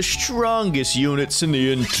 it's one of the strongest units in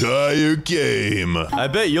the entire game. I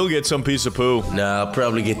bet you'll get some piece of poo. Nah, I'll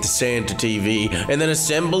probably get the Santa TV and then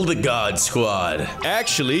assemble the God Squad.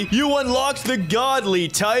 Actually, you unlocked the godly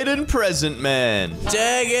Titan Present Man.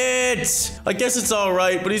 Dang it! I guess it's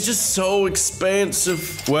alright, but he's just so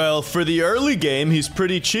expensive. Well, for the early game, he's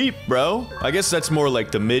pretty cheap, bro. I guess that's more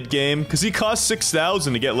like the mid game, because he costs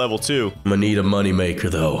 6,000 to get level 2. I'm gonna need a moneymaker,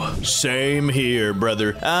 though. Same here,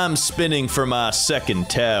 brother. I'm spinning for my second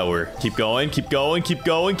tower. Keep going, keep going, keep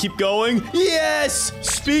going, keep going. Yes!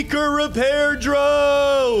 Speaker repair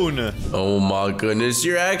drone! Oh my goodness,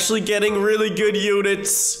 you're actually getting really good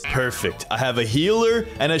units. Perfect. I have a healer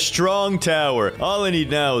and a strong tower. All I need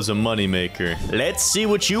now is a moneymaker. Let's see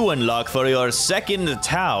what you unlock for your second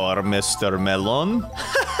tower, Mr. Melon.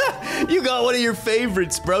 You got one of your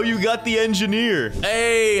favorites, bro. You got the engineer.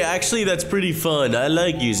 Hey, actually, that's pretty fun. I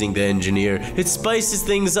like using the engineer. It spices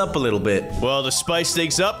things up a little bit. Well, to spice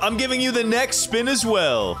things up, I'm giving you the next spin as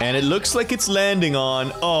well. And it looks like it's landing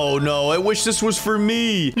on... Oh, no. I wish this was for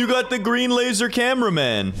me. You got the green laser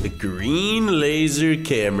cameraman. The green laser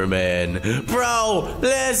cameraman. Bro,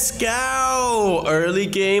 let's go. Early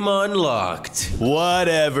game unlocked.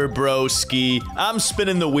 Whatever, broski. I'm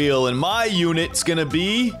spinning the wheel, and my unit's gonna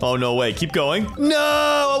be... Oh, no way. Keep going. No!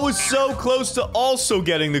 I was so close to also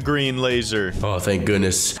getting the green laser. Oh, thank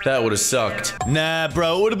goodness. That would have sucked. Nah,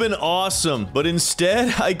 bro. It would have been awesome. But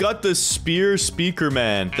instead, I got the Spear Speaker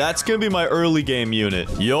Man. That's gonna be my early game unit.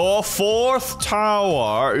 Your fourth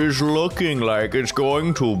tower is looking like it's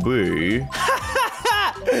going to be...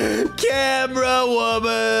 Camera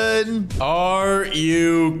woman! Are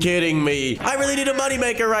you kidding me? I really need a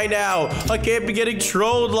moneymaker right now. I can't be getting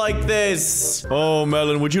trolled like this. Oh,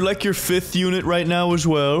 Melon, would you like your fifth unit right now as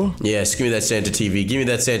well? Yes, give me that Santa TV. Give me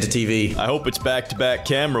that Santa TV. I hope it's back-to-back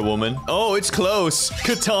camera woman. Oh, it's close.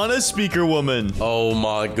 Katana speaker woman. Oh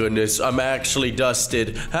my goodness, I'm actually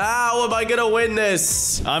dusted. How am I gonna win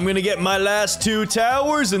this? I'm gonna get my last two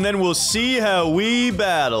towers and then we'll see how we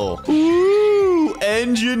battle. Ooh,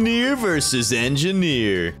 engineer versus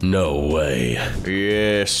engineer. No way.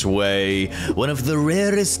 Yes, way. One of the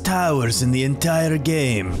rarest towers in the entire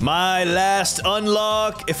game. My last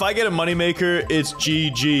unlock. If I get a moneymaker, it's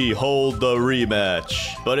GG. Hold the rematch.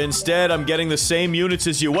 But instead, I'm getting the same units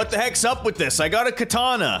as you. What the heck's up with this? I got a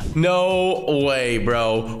katana. No way,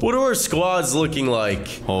 bro. What are our squads looking like?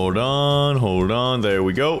 Hold on, hold on. There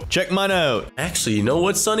we go. Check mine out. Actually, you know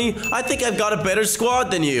what, Sonny? I think I've got a better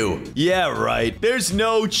squad than you. Yeah, right. There's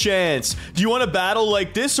no chance. Do you want to battle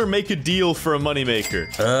like this or make a deal for a moneymaker?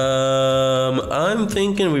 I'm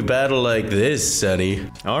thinking we battle like this, Sonny.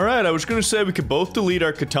 All right, I was gonna say we could both delete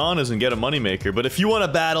our katanas and get a moneymaker, but if you want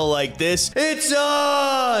to battle like this, it's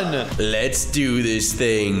on! Let's do this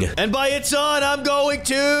thing. And by it's on, I'm going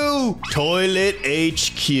to Toilet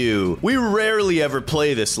HQ. We rarely ever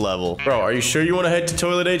play this level. Bro, are you sure you want to head to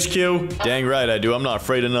Toilet HQ? Dang right I do. I'm not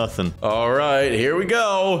afraid of nothing. All right, here we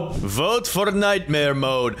go. Vote for nightmare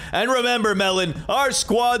mode. And remember, Melon, our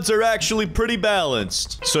squads are actually pretty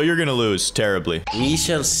balanced. So you're gonna lose terribly. We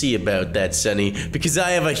shall see about that, Sonny, because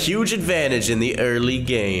I have a huge advantage in the early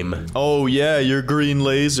game. Oh yeah, your green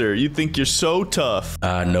laser. You think you're so tough.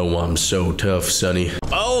 I know I'm so tough, Sonny.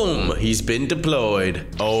 Boom! He's been deployed.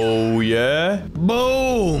 Oh yeah?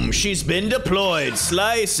 Boom! She's been deployed.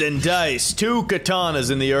 Slice and dice. 2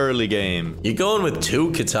 katanas in the early game. You going with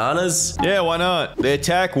 2 katanas? Yeah, why not? They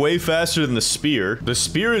attack way faster than the spear. The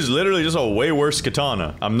spear is literally just a way worse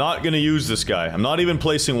katana. I'm not gonna use this guy. I'm not even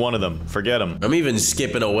placing one of them. Forget him. I'm even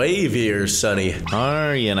skipping a wave here, Sonny.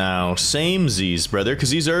 Are you now? Samesies, brother,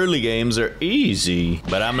 because these early games are easy.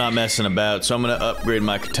 But I'm not messing about, so I'm gonna upgrade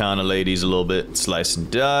my katana ladies a little bit. Slice and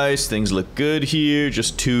dice. Things look good here.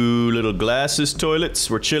 Just 2 little glasses toilets.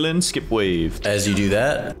 We're chilling. Skip wave. As you do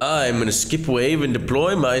that, I'm gonna skip wave and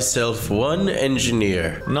deploy myself 1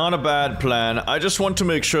 engineer. Not a bad plan. I just want to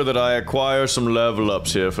make sure that I acquire some level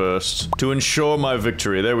ups here first to ensure my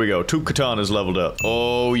victory. There we go. 2 katanas leveled up.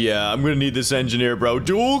 Oh yeah, I'm gonna need this engineer, bro.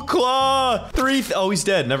 Dual claw. 3. Oh, he's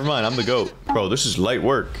dead. Never mind. I'm the goat. Bro, this is light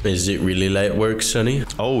work. Is it really light work, Sonny?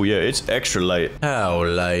 Oh yeah, it's extra light. How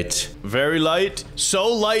light? Very light. So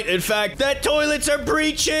light, in fact, that toilets are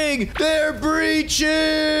breaching. They're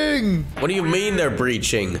breaching. What do you mean they're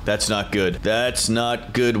breaching? That's not good. That's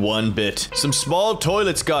not good one bit. Some small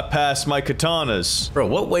toilets got past my katanas. Bro,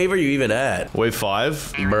 what wave are you even at? Wave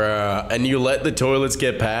 5. Bruh, and you let the toilets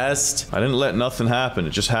get past? I didn't let nothing happen.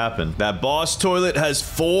 It just happened. That boss toilet has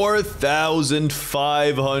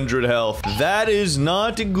 4,500 health. That is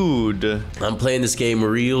not good. I'm playing this game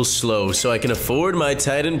real slow so I can afford my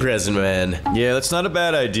Titan present, man. Yeah, that's not a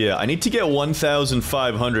bad idea. I need to get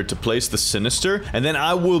 1,500 to place the Sinister, and then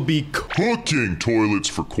I will be Cooking toilets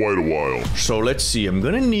for quite a while. So let's see. I'm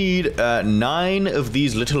gonna need 9 of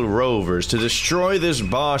these little rovers to destroy this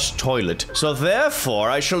boss toilet. So therefore,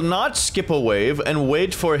 I shall not skip a wave and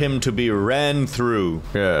wait for him to be ran through.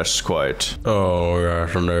 Yes, quite. Oh,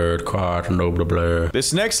 yes, nerd, quite, no blah blah.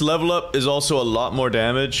 This next level up is also a lot more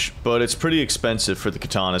damage, but it's pretty expensive for the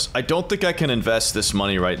katanas. I don't think I can invest this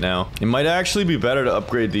money right now. It might actually be better to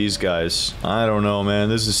upgrade these guys. I don't know, man.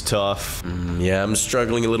 This is tough. Yeah, I'm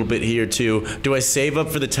struggling a little bit here too. Do I save up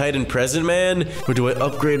for the Titan present, man? Or do I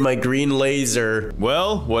upgrade my green laser?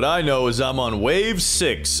 Well, what I know is I'm on wave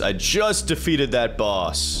 6. I just defeated that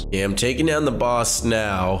boss. Yeah, I'm taking down the boss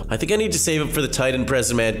now. I think I need to save up for the Titan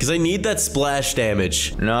present, man, because I need that splash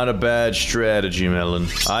damage. Not a bad strategy, Melon.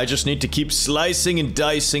 I just need to keep slicing and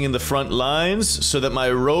dicing in the front lines so that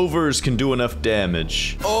my rovers can do enough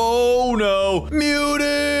damage. Oh no!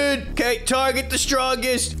 Muted! Okay, target the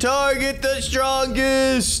strongest! Target the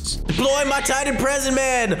strongest! Deploy my Titan present,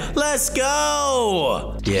 man! Let's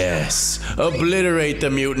go! Yes. Obliterate the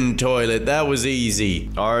mutant toilet. That was easy.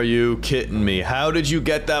 Are you kidding me? How did you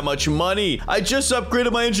get that much money? I just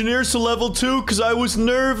upgraded my engineers to level 2 because I was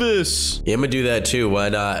nervous. Yeah, I'm gonna do that too. Why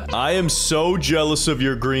not? I am so jealous of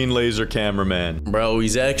your green laser cameraman. Bro,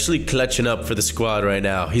 he's actually clutching up for the squad right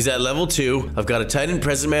now. He's at level 2. I've got a Titan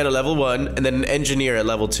present man at level 1 and then an engineer at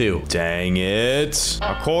level 2. Dang it.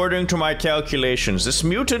 According to my calculations, this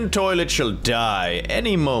mutant toilet shall die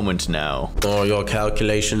any moment now. Oh, your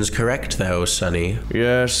calculations correct though, Sonny.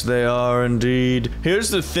 Yes, they are indeed. Here's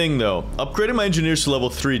the thing though. Upgrading my engineers to level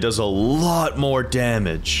 3 does a lot more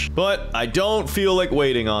damage. But I don't feel like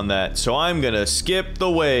waiting on that, so I'm gonna skip the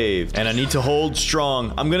wave. And I need to hold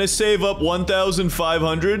strong. I'm gonna save up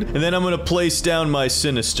 1,500, and then I'm gonna place down my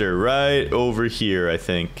Sinister right over here, I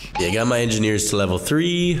think. Yeah, I got my engineers to level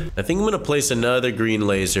 3. I think I'm gonna place another green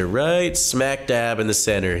laser right smack dab in the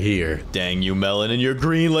center here. Dang you, Melon, and your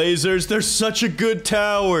green lasers. They're such a good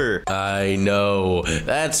tower. I know.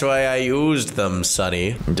 That's why I used them,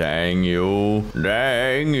 Sonny. Dang you.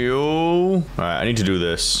 Dang you. Alright, I need to do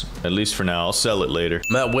this. At least for now. I'll sell it later.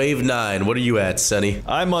 I'm at wave 9. What are you at, Sonny?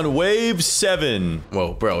 I'm on wave 7.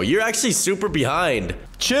 Whoa, bro. You're actually super behind.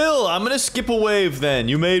 Chill, I'm gonna skip a wave then.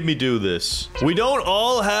 You made me do this. We don't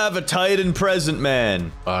all have a Titan present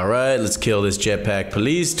man. Alright, let's kill this jetpack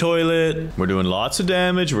police toilet. We're doing lots of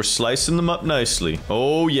damage. We're slicing them up nicely.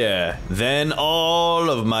 Oh yeah. Then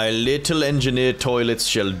all of my little engineer toilets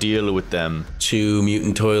shall deal with them. 2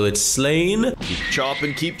 mutant toilets slain. Keep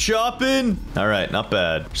chopping, keep chopping. Alright, not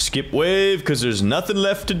bad. Just Skip wave, because there's nothing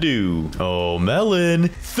left to do. Oh, Melon.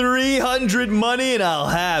 300 money and I'll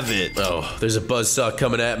have it. Oh, there's a buzzsaw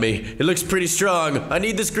coming at me. It looks pretty strong. I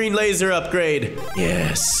need this green laser upgrade.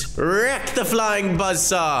 Yes. Wreck the flying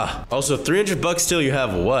buzzsaw. Also, 300 bucks till you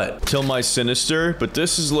have what? Till my sinister, but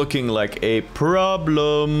this is looking like a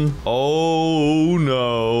problem. Oh,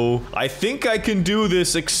 no. I think I can do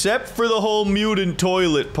this except for the whole mutant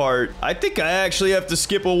toilet part. I think I actually have to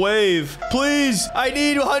skip a wave. Please, I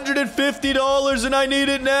need $150 and I need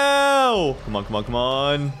it now. Come on, come on, come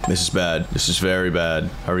on. This is bad. This is very bad.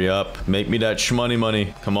 Hurry up. Make me that shmoney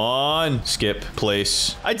money. Come on. Skip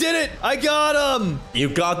place. I did it. I got him. You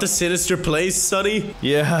got the sinister place, Sonny?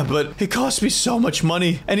 Yeah, but it cost me so much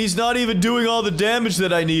money and he's not even doing all the damage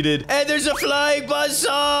that I needed. And there's a flying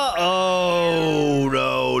buzzsaw. Oh,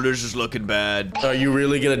 no. This is looking bad. Are you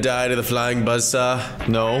really gonna die to the flying buzzsaw?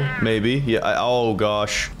 No, maybe. Yeah, oh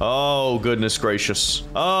gosh. Oh, goodness gracious.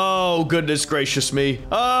 Oh, goodness gracious me.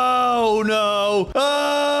 Oh, no.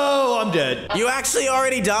 Oh, I'm dead. You actually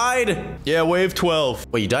already died? Yeah, wave 12.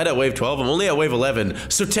 Well, you died at wave 12. I'm only at wave 11.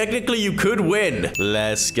 So technically you could win.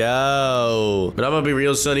 Let's go. But I'm gonna be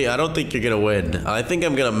real, Sonny. I don't think you're gonna win. I think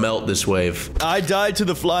I'm gonna melt this wave. I died to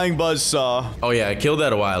the flying buzzsaw. Oh yeah, I killed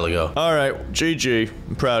that a while ago. All right, GG.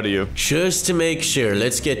 I'm proud of you. Just to make sure,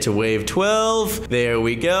 let's get to wave 12. There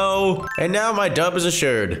we go. And now my dub is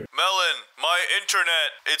assured. Melon, my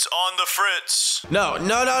internet, it's on the fritz. No.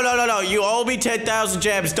 You owe me 10,000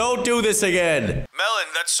 gems. Don't do this again. Melon,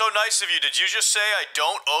 that's so nice of you. Did you just say I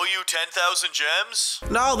don't owe you 10,000 gems?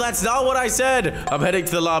 No, that's not what I said. I'm heading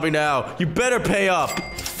to the lobby now. You better pay up.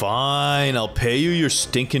 Fine, I'll pay you your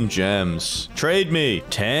stinking gems. Trade me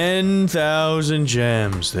 10,000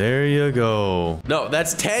 gems. There you go. No,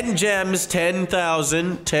 that's 10 gems.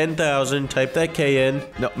 10,000. 10,000. Type that K in.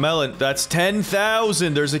 No, Melon, that's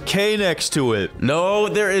 10,000. There's a K next to it. No,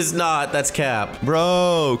 there is not. That's cap.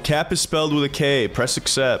 Bro, cap is spelled with a K. Press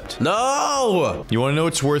accept. No! You want to know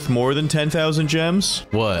what's worth more than 10,000 gems?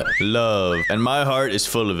 What? Love. And my heart is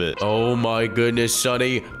full of it. Oh my goodness,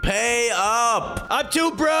 Sonny. Pay up! I'm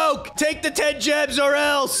too broke! Take the 10 gems or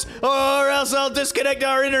else I'll disconnect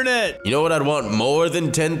our internet! You know what I'd want more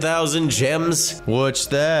than 10,000 gems? What's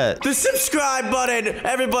that? The subscribe button!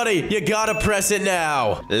 Everybody, you gotta press it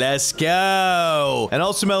now! Let's go! And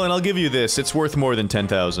also, Melon, I'll give you this. It's worth more than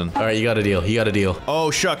 10,000. Alright, you got a deal. You got a deal.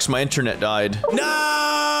 Oh, shucks, my internet died.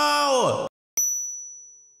 No!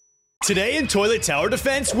 Today in Toilet Tower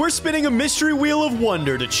Defense, we're spinning a mystery wheel of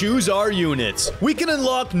wonder to choose our units. We can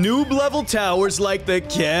unlock noob-level towers like the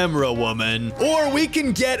Camera Woman, or we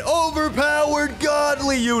can get overpowered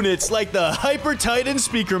godly units like the Hyper Titan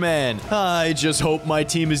Speaker Man. I just hope my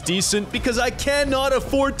team is decent because I cannot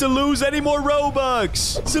afford to lose any more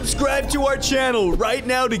Robux. Subscribe to our channel right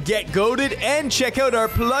now to get goated and check out our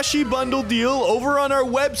plushie bundle deal over on our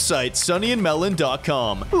website,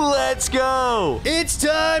 sunnyandmelon.com. Let's go! It's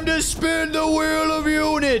time to spin the wheel of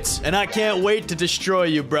units! And I can't wait to destroy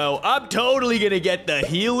you, bro. I'm totally gonna get the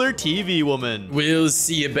Healer TV Woman. We'll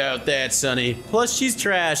see about that, Sonny. Plus, she's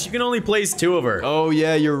trash. You can only place 2 of her. Oh,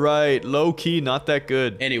 yeah, you're right. Low-key, not that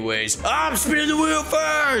good. Anyways, I'm spinning the wheel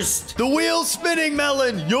first! The wheel's spinning,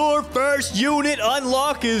 Melon! Your first unit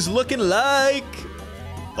unlock is looking like...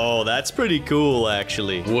 Oh, that's pretty cool,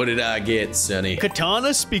 actually. What did I get, Sonny?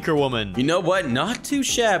 Katana Speaker Woman. You know what? Not too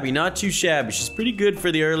shabby, not too shabby. She's pretty good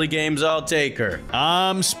for the early games. I'll take her.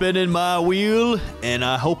 I'm spinning my wheel, and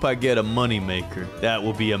I hope I get a moneymaker. That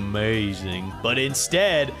will be amazing. But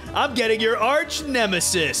instead, I'm getting your arch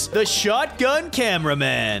nemesis, the Shotgun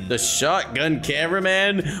Cameraman. The Shotgun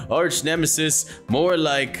Cameraman? Arch nemesis? More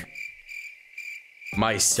like...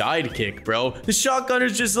 my sidekick, bro. The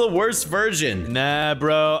shotgunner's just the worst version. Nah,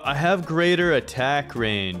 bro. I have greater attack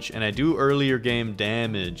range, and I do earlier game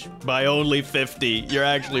damage. By only 50. You're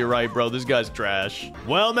actually right, bro. This guy's trash.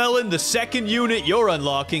 Well, Melon, the second unit you're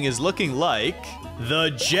unlocking is looking like...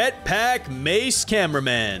 the Jetpack Mace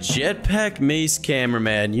Cameraman. Jetpack Mace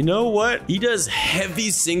Cameraman. You know what? He does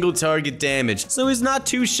heavy single target damage, so he's not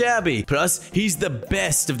too shabby. Plus, he's the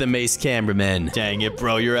best of the Mace Cameramen. Dang it,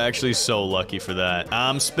 bro. You're actually so lucky for that.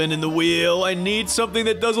 I'm spinning the wheel. I need something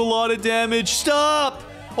that does a lot of damage. Stop!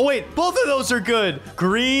 Oh, wait. Both of those are good.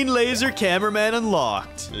 Green Laser Cameraman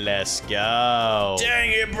unlocked. Let's go.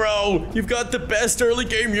 Dang it, bro. You've got the best early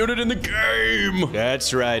game unit in the game.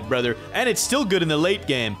 That's right, brother. And it's still good in the late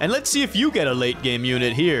game. And let's see if you get a late game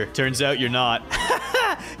unit here. Turns out you're not.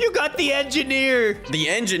 You got the engineer. The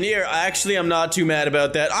engineer? Actually, I'm not too mad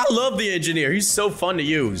about that. I love the engineer. He's so fun to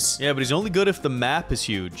use. Yeah, but he's only good if the map is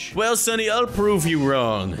huge. Well, Sonny, I'll prove you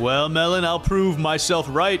wrong. Well, Melon, I'll prove myself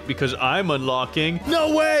right because I'm unlocking.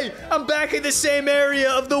 No way! I'm back in the same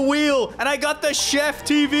area of the wheel, and I got the Chef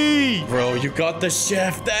TV. Bro, you got the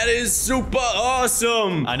chef. That is super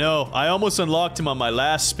awesome. I know. I almost unlocked him on my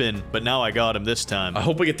last spin, but now I got him this time. I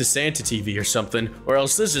hope we get the Santa TV or something, or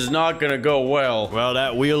else this is not gonna go well. Well,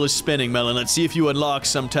 that wheel is spinning, Melon. Let's see if you unlock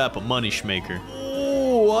some type of money schmaker.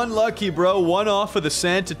 Ooh, unlucky, bro. One off of the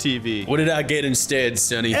Santa TV. What did I get instead,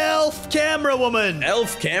 Sonny? Elf camera woman.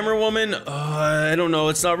 Elf camera woman? I don't know.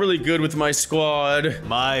 It's not really good with my squad.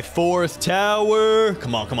 My 4th tower.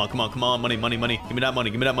 Come on, come on, come on, come on. Money, money, money. Give me that money.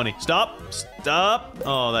 Give me that money. Stop. Stop.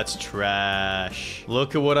 Oh, that's trash.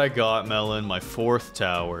 Look at what I got, Melon. My 4th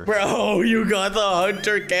tower. Bro, you got the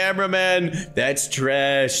hunter cameraman. That's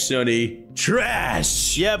trash, Sonny.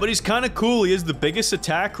 Trash. Yeah, but he's kind of cool. He has the biggest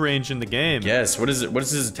attack range in the game. Yes, what is it? What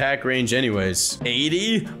is his attack range anyways?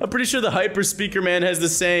 80? I'm pretty sure the hyper speaker man has the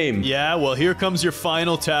same. Yeah, well, here comes your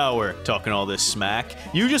final tower. Talking all this smack.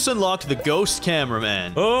 You just unlocked the ghost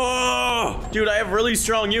cameraman. Oh, dude, I have really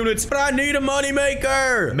strong units, but I need a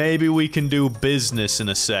moneymaker. Maybe we can do business in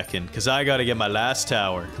a second, because I gotta get my last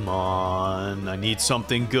tower. Come on, I need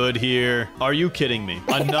something good here. Are you kidding me?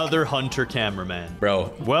 Another hunter cameraman.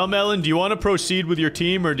 Bro. Well, Melon, do you want to proceed with your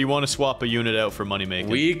team, or do you want to swap a unit out for money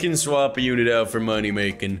making? We can swap a unit out for money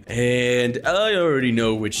making, and I already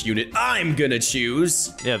know which unit I'm gonna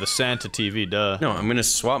choose. Yeah, the Santa TV, duh. No, I'm gonna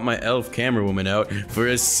swap my elf camera woman out for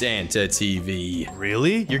a Santa TV.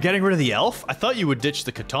 Really? You're getting rid of the elf? I thought you would ditch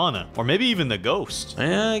the katana, or maybe even the ghost.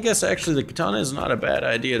 I guess actually the katana is not a bad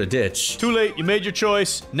idea to ditch. Too late, you made your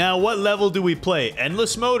choice. Now, what level do we play?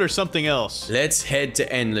 Endless mode or something else? Let's head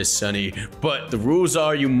to endless, Sonny. But the rules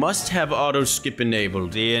are you must have auto skip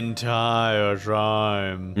enabled. The entire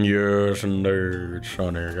time. Yes, indeed,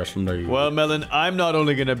 Sonny. Yes, indeed. Well, Melon, I'm not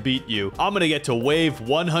only gonna beat you, I'm gonna get to wave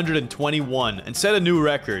 121 and set a new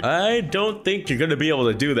record. I don't think you're gonna be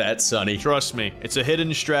able to do that, Sonny. Trust me, it's a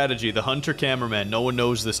hidden strategy. The hunter cameraman, no one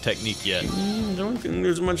knows this technique yet. Don't think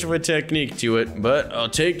there's much of a technique to it, but I'll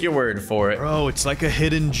take your word for it. Bro, it's like a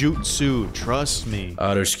hidden jutsu. Trust me.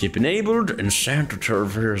 Auto skip enabled and Santa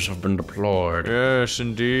TVs have been deployed. Yes,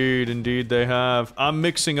 indeed. Indeed they have. I'm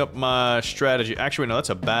mixing up my strategy. Actually, no, that's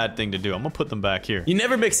a bad thing to do. I'm gonna put them back here. You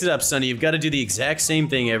never mix it up, Sonny. You've got to do the exact same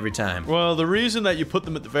thing every time. Well, the reason that you put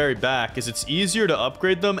them at the very back is it's easier to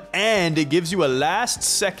upgrade them, and it gives you a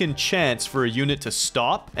last-second chance for a unit to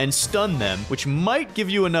stop and stun them, which might give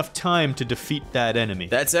you enough time to defeat that enemy.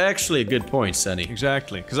 That's actually a good point, Sonny.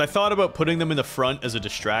 Exactly, because I thought about putting them in the front as a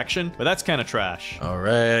distraction, but that's kind of trash. All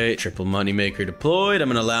right, triple moneymaker deployed. I'm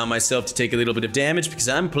gonna allow myself to take a little bit of damage because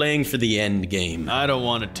I'm playing for the end game. I don't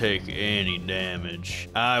want to take any damage.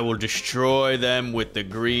 I will destroy them with the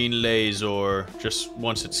green laser just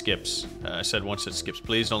once it skips. I said once it skips.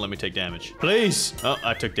 Please don't let me take damage. Please. Oh,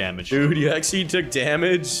 I took damage. Dude, you actually took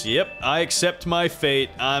damage? Yep, I accept my fate.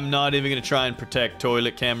 I'm not even gonna try and protect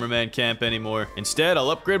Toilet Cameraman Camp anymore. Instead,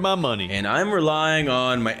 I'll upgrade my money. And I'm relying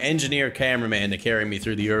on my engineer cameraman to carry me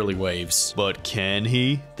through the early waves. But can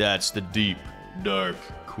he? That's the deep, dark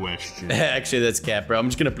question. Actually, that's cap, bro. I'm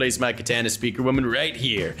just gonna place my katana speaker woman right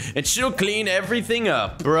here, and she'll clean everything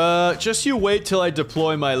up. Bruh, just you wait till I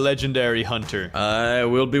deploy my legendary hunter. I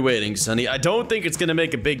will be waiting, Sonny. I don't think it's gonna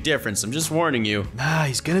make a big difference. I'm just warning you. Nah,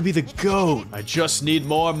 he's gonna be the GOAT. I just need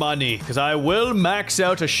more money, because I will max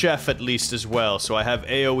out a chef at least as well, so I have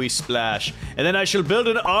AoE splash, and then I shall build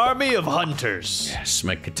an army of hunters. Yes,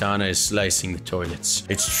 my katana is slicing the toilets.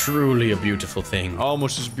 It's truly a beautiful thing.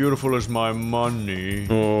 Almost as beautiful as my money.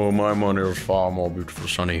 Oh, my money is far more beautiful,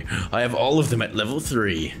 Sonny. I have all of them at level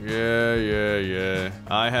 3. Yeah.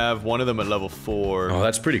 I have one of them at level 4. Oh,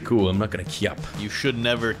 that's pretty cool. I'm not gonna kiap. You should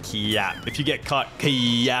never kiap. If you get caught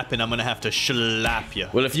kiapping, I'm gonna have to slap you.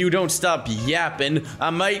 Well, if you don't stop yapping,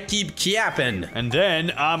 I might keep kiapping. And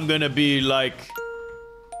then I'm gonna be like...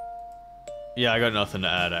 Yeah, I got nothing to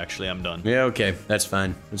add, actually. I'm done. Yeah, okay. That's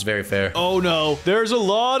fine. That's very fair. Oh, no. There's a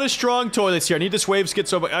lot of strong toilets here. I need this wave skid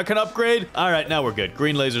so I can upgrade. All right, now we're good.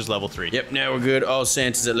 Green laser's level 3. Yep, now we're good. All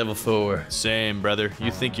Santa's at level 4. Same, brother.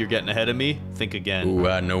 You think you're getting ahead of me? Think again. Ooh,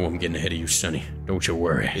 I know I'm getting ahead of you, Sonny. Don't you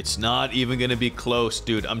worry. It's not even gonna be close,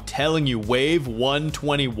 dude. I'm telling you, wave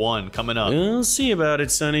 121 coming up. We'll see about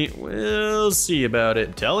it, Sonny. We'll see about it.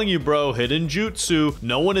 I'm telling you, bro, hidden jutsu.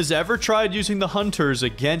 No one has ever tried using the hunters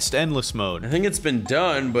against endless mode. mode. I think it's been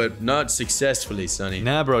done, but not successfully, Sonny.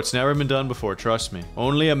 Nah, bro, it's never been done before, trust me.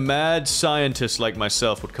 Only a mad scientist like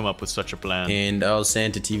myself would come up with such a plan. And all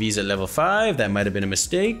Santa TV's at level 5. That might have been a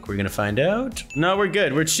mistake. We're gonna find out. No, we're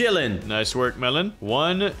good. We're chilling. Nice work, Melon.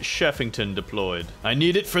 1 Sheffington deployed. I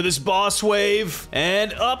need it for this boss wave.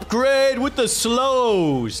 And upgrade with the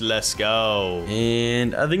slows. Let's go.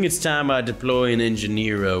 And I think it's time I deploy an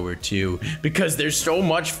engineer or two because they're so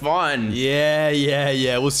much fun.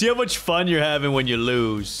 Yeah. We'll see how much fun you're having when you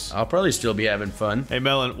lose. I'll probably still be having fun. Hey,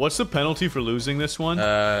 Melon, what's the penalty for losing this one?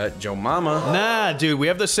 Joe Mama. Nah, dude, we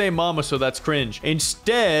have the same mama, so that's cringe.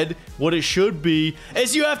 Instead, what it should be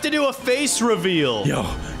is you have to do a face reveal. Yo,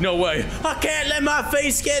 no way. I can't let my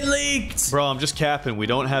face get leaked. Bro, I'm just capping. We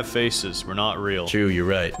don't have faces. We're not real. True, you're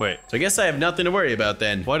right. Wait. So I guess I have nothing to worry about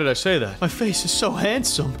then. Why did I say that? My face is so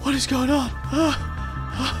handsome. What is going on?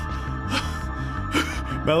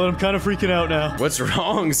 Melon, I'm kind of freaking out now. What's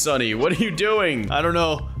wrong, Sonny? What are you doing? I don't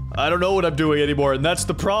know. I don't know what I'm doing anymore, and that's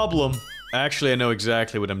the problem. Actually, I know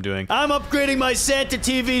exactly what I'm doing. I'm upgrading my Santa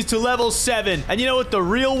TVs to level 7. And you know what the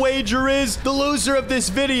real wager is? The loser of this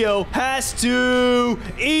video has to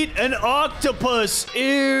eat an octopus.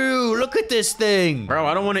 Ew, look at this thing. Bro,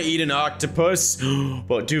 I don't want to eat an octopus.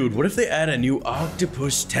 But dude, what if they add a new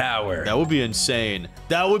octopus tower? That would be insane.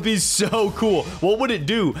 That would be so cool. What would it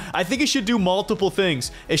do? I think it should do multiple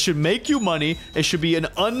things. It should make you money. It should be an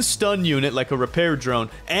unstun unit like a repair drone.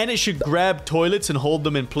 And it should grab toilets and hold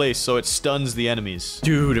them in place so it stuns the enemies.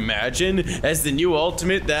 Dude, imagine as the new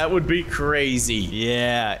ultimate, that would be crazy.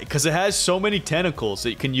 Yeah, because it has so many tentacles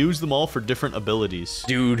that you can use them all for different abilities.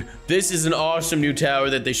 Dude, this is an awesome new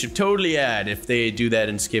tower that they should totally add if they do that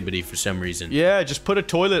in Skibbity for some reason. Yeah, just put a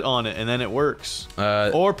toilet on it and then it works.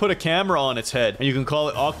 Or put a camera on its head and you can call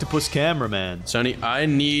it Octopus Cameraman. Sonny, I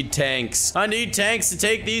need tanks. I need tanks to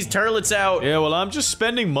take these turlets out. Yeah, well, I'm just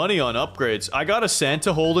spending money on upgrades. I got a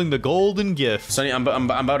Santa holding the golden gift. Sonny, I'm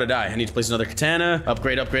about to die. I need to place another katana.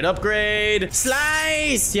 Upgrade.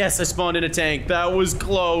 Slice! Yes, I spawned in a tank. That was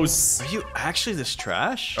close. Are you actually this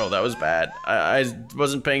trash? Oh, that was bad. I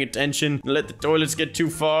wasn't paying attention. Let the toilets get too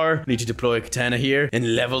far. Need to deploy a katana here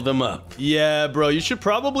and level them up. Yeah, bro, you should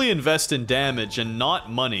probably invest in damage and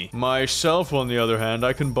not money. Myself, on the other hand,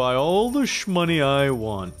 I can buy all the shmoney I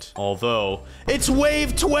want. Although, it's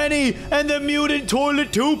wave 20 and the mutant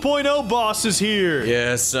toilet 2.0 boss is here.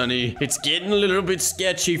 Yeah, Sonny. It's getting a little bit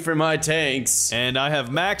sketchy for my tanks. And I have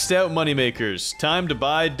maxed out moneymakers. Time to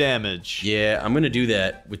buy damage. Yeah, I'm gonna do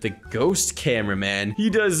that with the ghost cameraman. He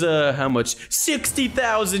does, how much?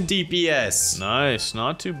 60,000 DPS. Nice,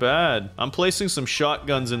 not too bad. I'm placing some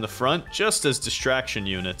shotguns in the front just as distraction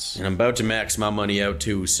units. And I'm about to max my money out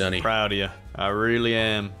too, Sonny. Proud of you. I really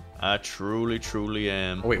am. I truly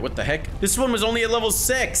am. Oh, wait, what the heck? This one was only at level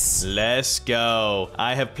 6. Let's go.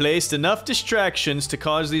 I have placed enough distractions to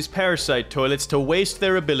cause these parasite toilets to waste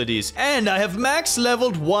their abilities. And I have max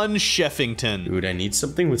leveled 1 Sheffington. Dude, I need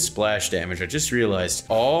something with splash damage. I just realized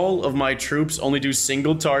all of my troops only do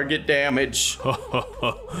single target damage.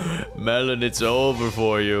 Melon, it's over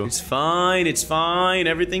for you. It's fine. It's fine.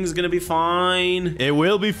 Everything's gonna be fine. It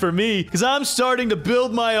will be for me, because I'm starting to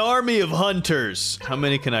build my army of hunters. How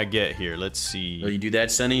many can I get here? Let's see. Will you do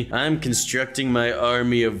that, Sonny? I'm constructing my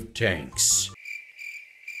army of tanks.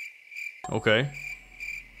 Okay.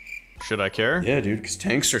 Should I care? Yeah, dude, because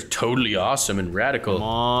tanks are totally awesome and radical. Come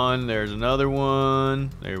on, there's another one.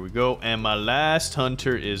 There we go. And my last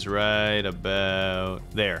hunter is right about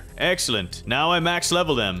there. Excellent. Now I max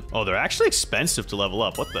level them. Oh, they're actually expensive to level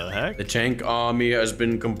up. What the heck? The tank army has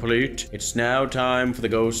been complete. It's now time for the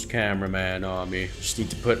ghost cameraman army. Just need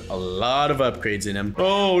to put a lot of upgrades in him.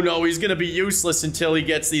 Oh no, he's gonna be useless until he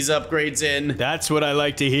gets these upgrades in. That's what I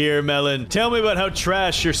like to hear, Melon. Tell me about how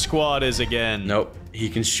trash your squad is again. Nope. He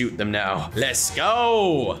can shoot them now. Let's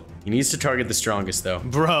go! He needs to target the strongest, though.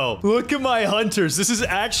 Bro, look at my hunters. This is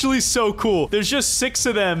actually so cool. There's just 6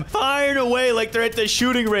 of them firing away like they're at the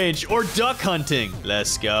shooting range or duck hunting.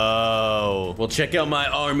 Let's go. Well, check out my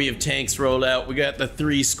army of tanks roll out. We got the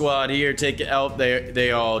 3 squad here. Take it out.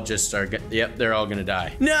 They all just are... Yep, they're all gonna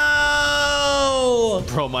die. No!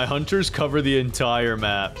 Bro, my hunters cover the entire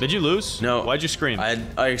map. Did you lose? No. Why'd you scream?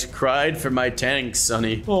 I cried for my tanks,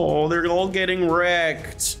 Sonny. Oh, they're all getting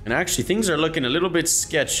wrecked. And actually, things are looking a little bit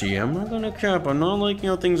sketchy. I'm not gonna cap. I'm not liking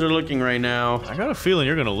how things are looking right now. I got a feeling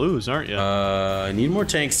you're gonna lose, aren't you? I need more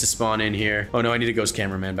tanks to spawn in here. Oh no, I need a ghost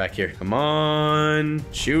cameraman back here. Come on.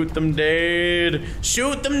 Shoot them dead.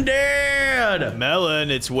 Shoot them dead.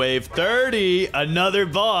 Melon, it's wave 30. Another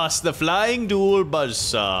boss, the flying dual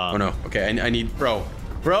buzzsaw. Oh no. Okay, I need... Bro.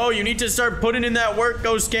 Bro, you need to start putting in that work,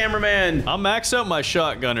 ghost cameraman. I'll max out my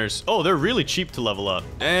shotgunners. Oh, they're really cheap to level up.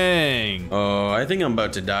 Dang. Oh, I think I'm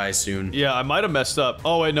about to die soon. Yeah, I might have messed up.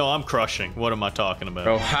 Oh, wait, no, I'm crushing. What am I talking about?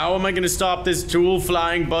 Bro, how am I gonna stop this tool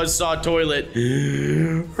flying buzzsaw toilet?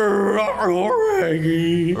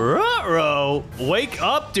 Ruh-roh. Wake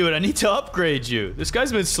up, dude. I need to upgrade you. This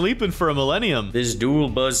guy's been sleeping for a millennium. This dual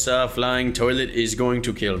buzzsaw flying toilet is going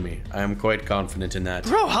to kill me. I am quite confident in that.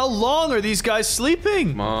 Bro, how long are these guys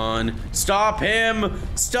sleeping? Come on. Stop him!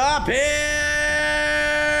 Stop him!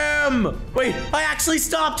 Wait, I actually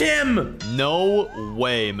stopped him! No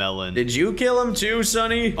way, Melon. Did you kill him too,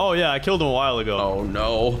 Sonny? Oh, yeah, I killed him a while ago. Oh,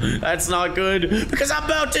 no. That's not good, because I'm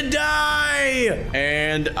about to die!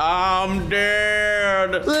 And I'm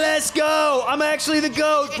dead. Let's go! I'm actually the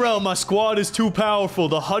GOAT, bro. My squad is too powerful.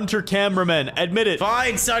 The hunter cameraman. Admit it.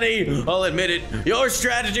 Fine, Sonny. I'll admit it. Your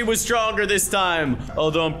strategy was stronger this time.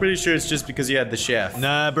 Although I'm pretty sure it's just because you had the chef.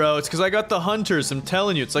 Nah, bro. It's because I got the hunters. I'm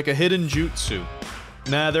telling you, it's like a hidden jutsu.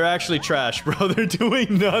 Nah, they're actually trash, bro. They're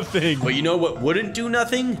doing nothing. But you know what wouldn't do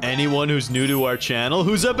nothing? Anyone who's new to our channel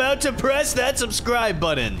who's about to press that subscribe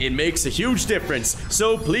button. It makes a huge difference,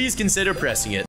 so please consider pressing it.